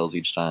bigger hills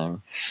each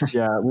time.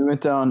 Yeah, we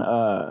went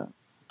down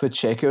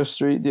Pacheco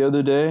Street the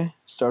other day,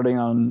 starting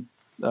on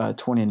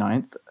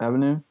 29th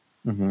Avenue.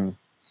 Mm-hmm.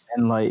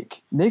 And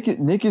like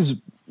Nick is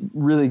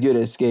really good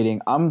at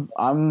skating. I'm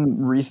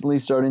recently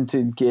starting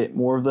to get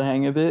more of the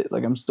hang of it.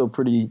 Like I'm still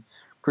pretty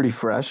pretty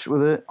fresh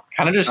with it.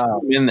 Kind of just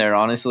threw him in there,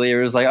 honestly. It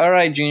was like, all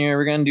right, Junior,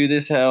 we're gonna do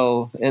this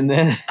hell, and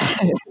then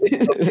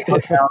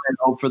look down and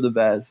hope for the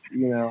best,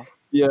 you know.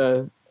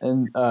 Yeah,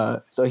 and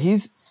so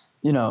he's,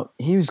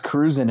 he was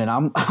cruising, and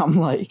I'm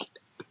like,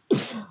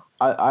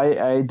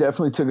 I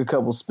definitely took a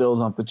couple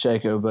spills on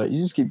Pacheco, but you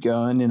just keep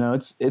going.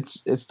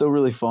 It's still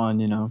really fun.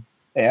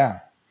 Yeah,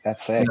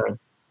 that's sick.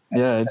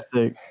 It's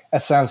sick.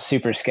 That sounds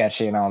super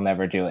sketchy, and I'll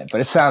never do it,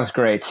 but it sounds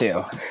great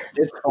too.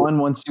 It's fun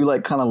once you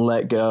like kind of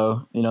let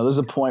go. There's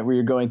a point where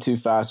you're going too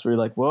fast, where you're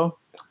like, well,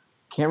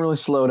 can't really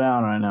slow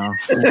down right now.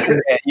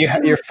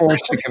 You're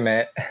forced to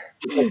commit.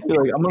 You're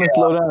like, I'm gonna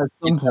slow down at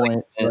some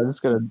point, so I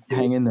just gotta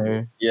hang in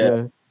there.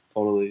 Yeah.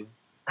 Totally.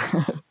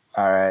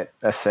 All right,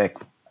 that's sick.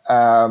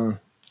 All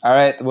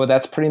right, well,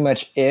 that's pretty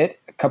much it.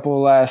 A couple of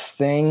last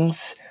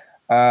things.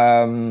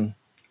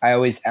 I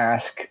always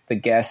ask the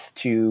guests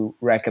to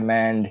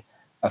recommend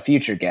a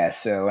future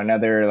guest. So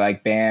another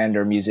like band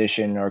or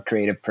musician or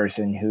creative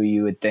person who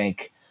you would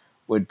think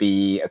would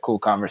be a cool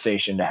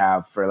conversation to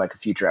have for like a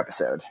future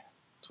episode.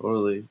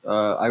 Totally.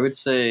 I would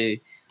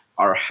say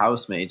our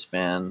housemates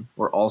band,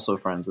 we're also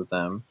friends with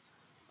them.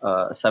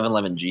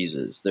 7-Eleven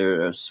Jesus.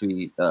 They're a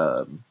sweet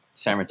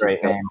San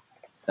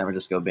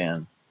Francisco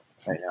band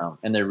right now.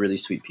 And they're really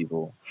sweet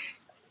people.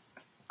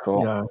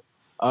 Cool.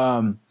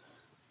 Yeah.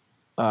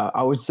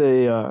 I would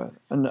say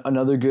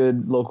another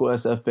good local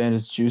SF band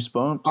is Juice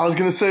Bumps. I was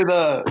gonna say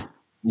that.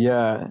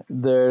 Yeah,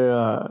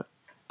 they're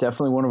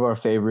definitely one of our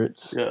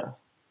favorites.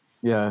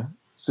 Yeah,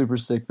 super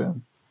sick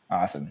band.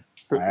 Awesome.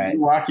 All right.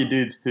 Wacky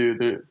dudes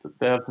too.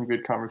 They have some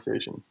good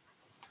conversations.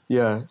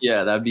 Yeah,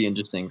 that'd be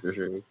interesting for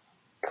sure.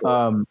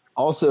 Cool.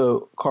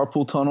 Also,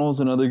 Carpool Tunnel is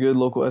another good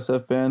local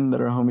SF band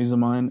that are homies of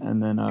mine,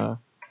 and then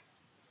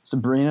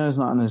Sabrina is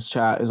not in this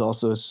chat is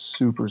also a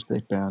super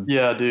sick band.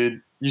 Yeah,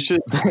 dude. You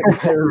should.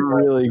 They're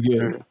really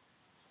good.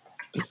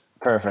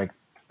 Perfect.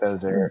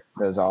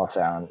 Those all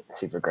sound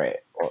super great.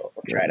 We'll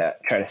try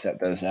to set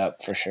those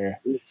up for sure.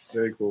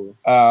 Very cool.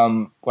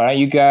 Why don't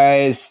you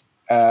guys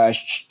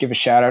give a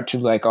shout out to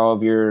like all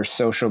of your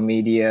social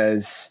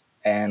medias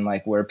and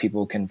like where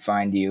people can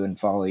find you and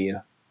follow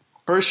you?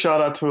 First, shout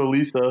out to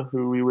Elisa,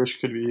 who we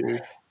wish could be here.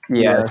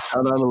 Yeah,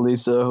 shout out to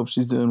Elisa. Hope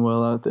she's doing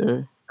well out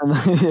there.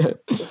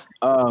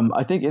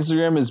 I think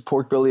Instagram is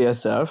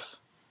PorkBellySF.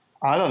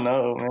 I don't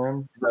know,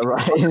 man. Is that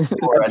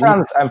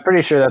right? I'm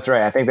pretty sure that's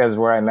right. I think that's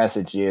where I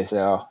messaged you.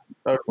 So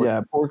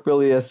yeah,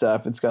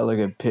 PorkBellySF. It's got like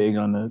a pig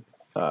on the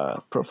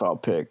profile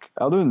pic.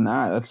 Other than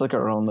that, that's like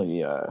our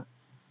only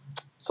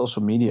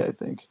social media, I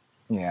think.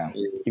 Yeah,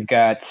 you've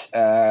got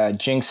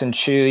Jinx and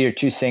Chew. Your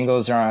 2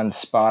 singles are on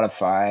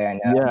Spotify. I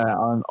know. Yeah,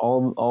 on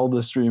all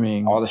the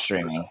streaming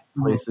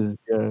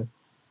places. Yeah,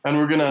 and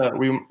we're gonna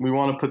we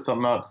want to put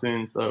something out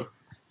soon. So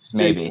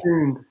maybe.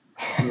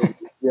 Stay tuned.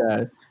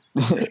 Yeah.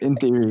 In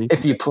theory,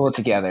 if you pull it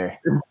together,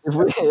 if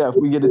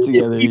we get it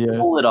together, if we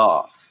pull it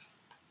off.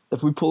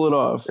 If we pull it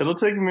off, it'll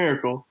take a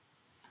miracle.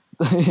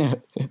 I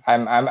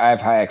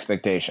have high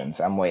expectations.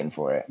 I'm waiting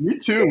for it. Me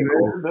too,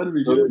 man. Better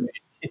be good.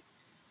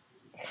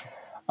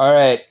 All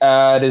right.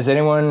 Does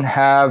anyone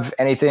have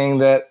anything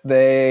that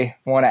they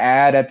want to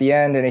add at the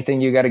end? Anything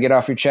you got to get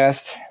off your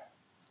chest?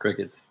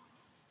 Crickets.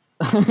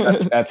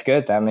 That's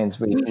good. That means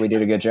we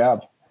did a good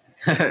job.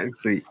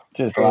 Sweet.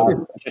 Just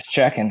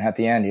checking at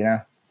the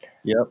end,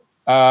 Yep.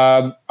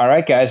 All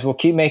right, guys. We'll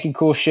keep making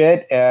cool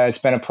shit. It's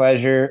been a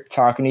pleasure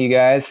talking to you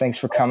guys. Thanks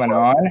for coming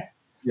on.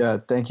 Yeah,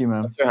 thank you,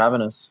 man. Thanks for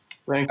having us.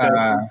 Thanks.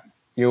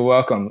 You're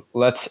welcome.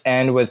 Let's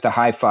end with the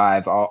high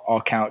five.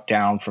 I'll count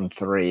down from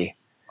 3.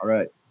 All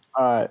right.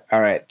 All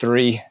right.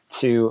 3,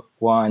 2,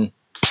 1.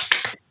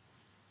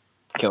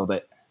 Killed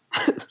it.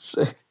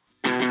 Sick.